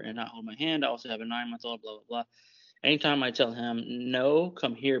wherever and not hold my hand. I also have a 9-month-old, blah, blah, blah. Anytime I tell him, no,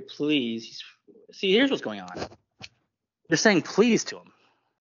 come here, please. See, here's what's going on. They're saying please to him.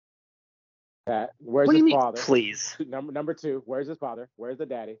 Where's what do his you mean, father? Please. Number 2, where's his father? Where's the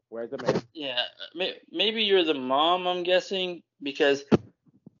daddy? Where's the man? Yeah, maybe you're the mom, I'm guessing, because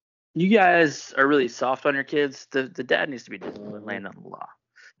you guys are really soft on your kids. The dad needs to be disciplined, laying down the law.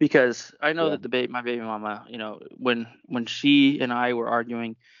 Because I know that my baby mama, you know, when she and I were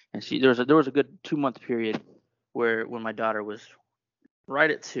arguing, and there was a good 2-month period when my daughter was right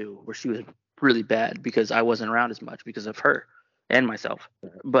at 2, where she was really bad because I wasn't around as much because of her and myself.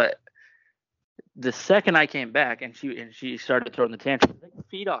 But the second I came back and she started throwing the tantrum, they can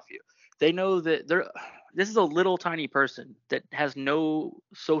feed off you. They know that this is a little tiny person that has no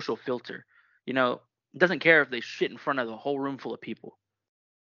social filter. You know, doesn't care if they shit in front of a whole room full of people.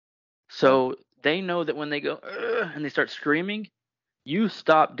 So they know that when they go and they start screaming, you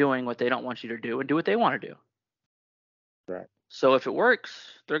stop doing what they don't want you to do and do what they want to do. Right. So if it works,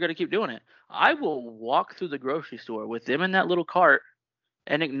 they're going to keep doing it. I will walk through the grocery store with them in that little cart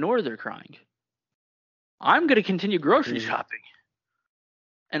and ignore their crying. I'm going to continue grocery shopping.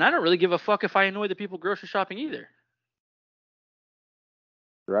 And I don't really give a fuck if I annoy the people grocery shopping either.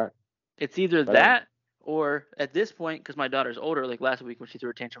 Right. It's either that or at this point, because my daughter's older, like last week when she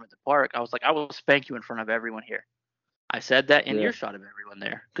threw a tantrum at the park, I was like, I will spank you in front of everyone here. I said that in earshot of everyone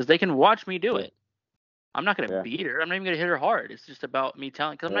there because they can watch me do it. I'm not going to beat her. I'm not even going to hit her hard. It's just about me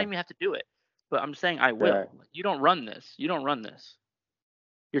telling, because I'm not even going to have to do it. But I'm saying I will. Right. You don't run this. You don't run this.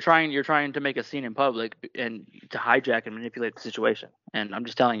 You're trying to make a scene in public and to hijack and manipulate the situation. And I'm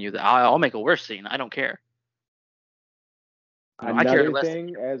just telling you that I'll make a worse scene. I don't care. Another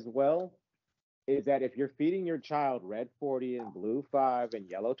thing as well is that if you're feeding your child red 40 and blue 5 and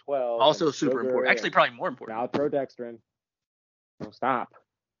yellow 12, also super important. Actually, probably more important. Maltodextrin. Don't stop.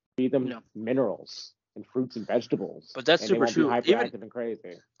 Feed them minerals and fruits and vegetables. But that's super true. Hyperactive and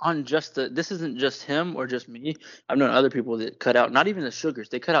crazy. On this isn't just him or just me. I've known other people that cut out not even the sugars.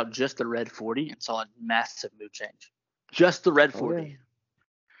 They cut out just the red 40 and saw a massive mood change. Just the red 40. Yeah.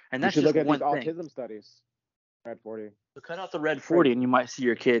 And that's just one thing. You should look at these autism studies. Red 40. So cut out the red 40 and you might see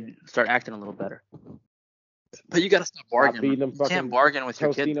your kid start acting a little better. But you got to stop bargaining. You can't bargain with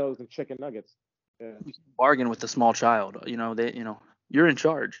your kid. Tostinos and chicken nuggets. Yeah. You can't bargain with the small child. You're in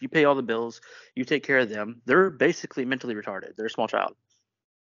charge. You pay all the bills. You take care of them. They're basically mentally retarded. They're a small child.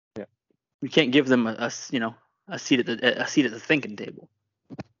 Yeah. You can't give them a seat at the thinking table.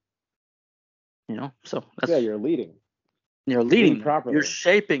 So that's, you're leading. You're leading properly. You're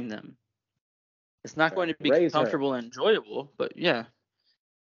shaping them. It's not going to be comfortable and enjoyable, but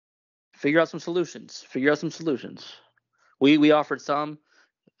figure out some solutions. We offered some.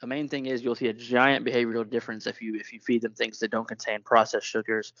 The main thing is you'll see a giant behavioral difference if you feed them things that don't contain processed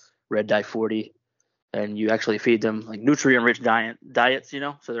sugars, red dye 40, and you actually feed them like nutrient-rich diets,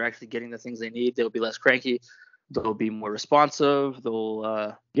 so they're actually getting the things they need. They'll be less cranky. They'll be more responsive.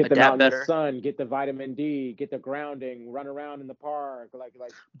 They'll get them adapt out better. In the sun, get the vitamin D, get the grounding, run around in the park, like.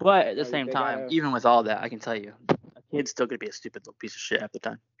 But at the same time, even with all that, I can tell you, a kid's still gonna be a stupid little piece of shit half the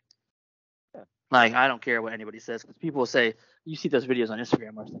time. Yeah. Like I don't care what anybody says, because people will say, you see those videos on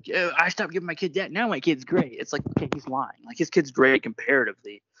Instagram where it's like, yeah, I stopped giving my kid that. Now my kid's great. It's like, okay, he's lying. Like his kid's great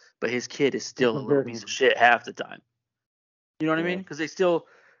comparatively, but his kid is still a little piece of shit half the time. You know what I mean? Because they still.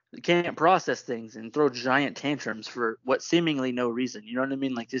 can't process things and throw giant tantrums for what seemingly no reason. You know what I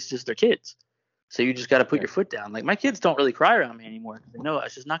mean? Like, it's just their kids. So you just got to put your foot down. Like, my kids don't really cry around me anymore because they know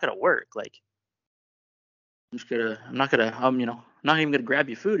it's just not going to work. Like, I'm not even gonna grab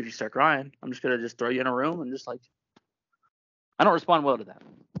you food if you start crying. I'm just gonna just throw you in a room and just like, I don't respond well to that.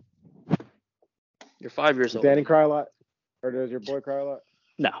 You're 5 years old. Does Danny cry a lot? Or does your boy cry a lot?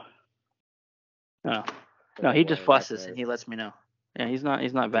 No, he just fusses and he lets me know. Yeah, he's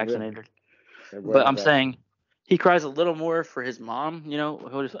not vaccinated. But I'm saying he cries a little more for his mom,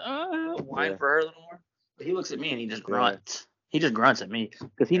 he'll just whine for her a little more. But he looks at me and he just grunts. He just grunts at me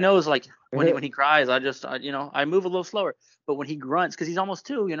because he knows, like, when he cries, I move a little slower. But when he grunts, because he's almost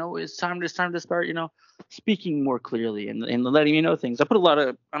 2, it's time to start, speaking more clearly and letting me know things. I put a lot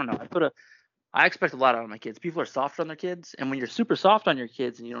of, I expect a lot out of my kids. People are soft on their kids, and when you're super soft on your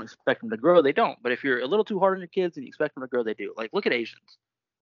kids and you don't expect them to grow, they don't. But if you're a little too hard on your kids and you expect them to grow, they do. Like, look at Asians.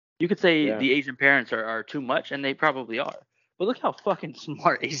 You could say the Asian parents are too much, and they probably are. But look how fucking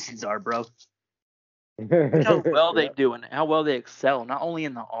smart Asians are, bro. Look how well they do and how well they excel, not only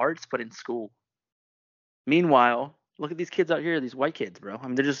in the arts, but in school. Meanwhile, look at these kids out here, these white kids, bro. I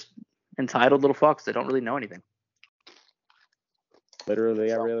mean, they're just entitled little fucks that don't really know anything. Literally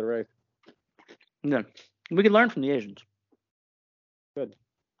every other race. Yeah. We could learn from the Asians. Good.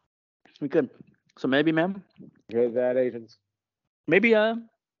 We could. So maybe, ma'am. Good that Asians. Maybe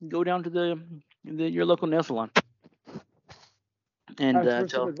go down to your local nail salon. And ask for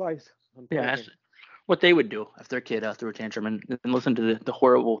some advice. Ask what they would do if their kid threw a tantrum and listen to the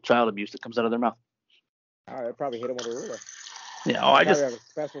horrible child abuse that comes out of their mouth. I'd probably hit him with a ruler. Yeah. I just have a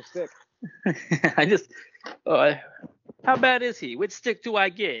special stick. how bad is he? Which stick do I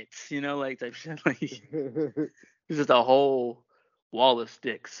get? Like type shit. Like, it's just a whole wall of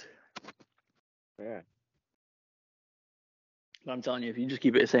sticks. Yeah. I'm telling you, if you just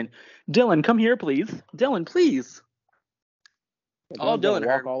keep it saying, Dylan, come here, please. Dylan, please. All Dylan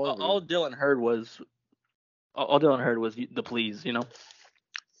heard was the please,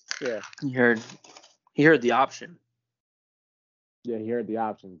 Yeah. He heard the option. Yeah, he heard the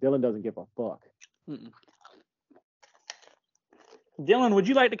option. Dylan doesn't give a fuck. Mm-mm. Dylan, would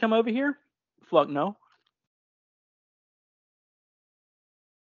you like to come over here? Fuck no.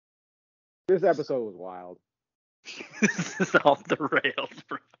 This episode was wild. This is off the rails,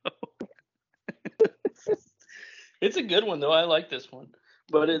 bro. It's a good one though. I like this one,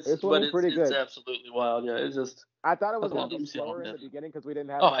 but it's pretty good. It's absolutely wild. Yeah, it's just. I thought it was going to be slower in the beginning because we didn't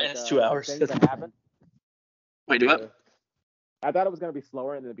have. It's 2 hours. Things that happened. Wait, do what? I thought it was going to be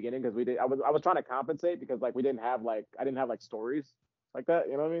slower in the beginning because we did. I was trying to compensate because I didn't have stories like that.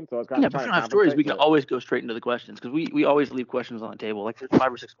 You know what I mean? So I was kind of if we don't have stories, we can always go straight into the questions because we always leave questions on the table. Like, there's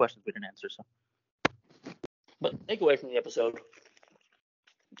 5 or 6 questions we didn't answer. So, but takeaway from the episode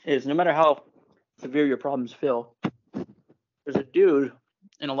is no matter how severe your problems feel, there's a dude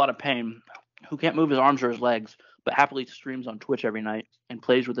in a lot of pain who can't move his arms or his legs, but happily streams on Twitch every night and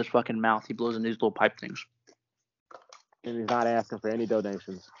plays with his fucking mouth. He blows in these little pipe things. And he's not asking for any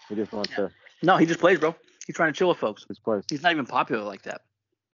donations. He just wants to. No, he just plays, bro. He's trying to chill with folks. Plays. He's not even popular like that.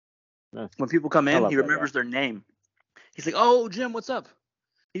 Nice. When people come in, he remembers their name. He's like, "Oh, Jim, what's up?"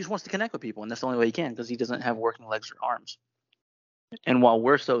 He just wants to connect with people, and that's the only way he can because he doesn't have working legs or arms. And while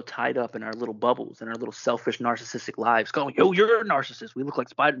we're so tied up in our little bubbles and our little selfish, narcissistic lives, going, "Yo, you're a narcissist. We look like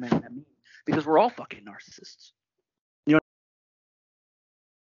Spider-Man and me," because we're all fucking narcissists.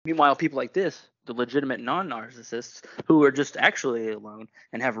 Meanwhile, people like this, the legitimate non-narcissists who are just actually alone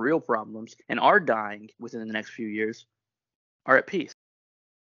and have real problems and are dying within the next few years, are at peace.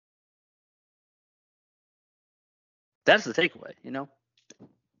 That's the takeaway,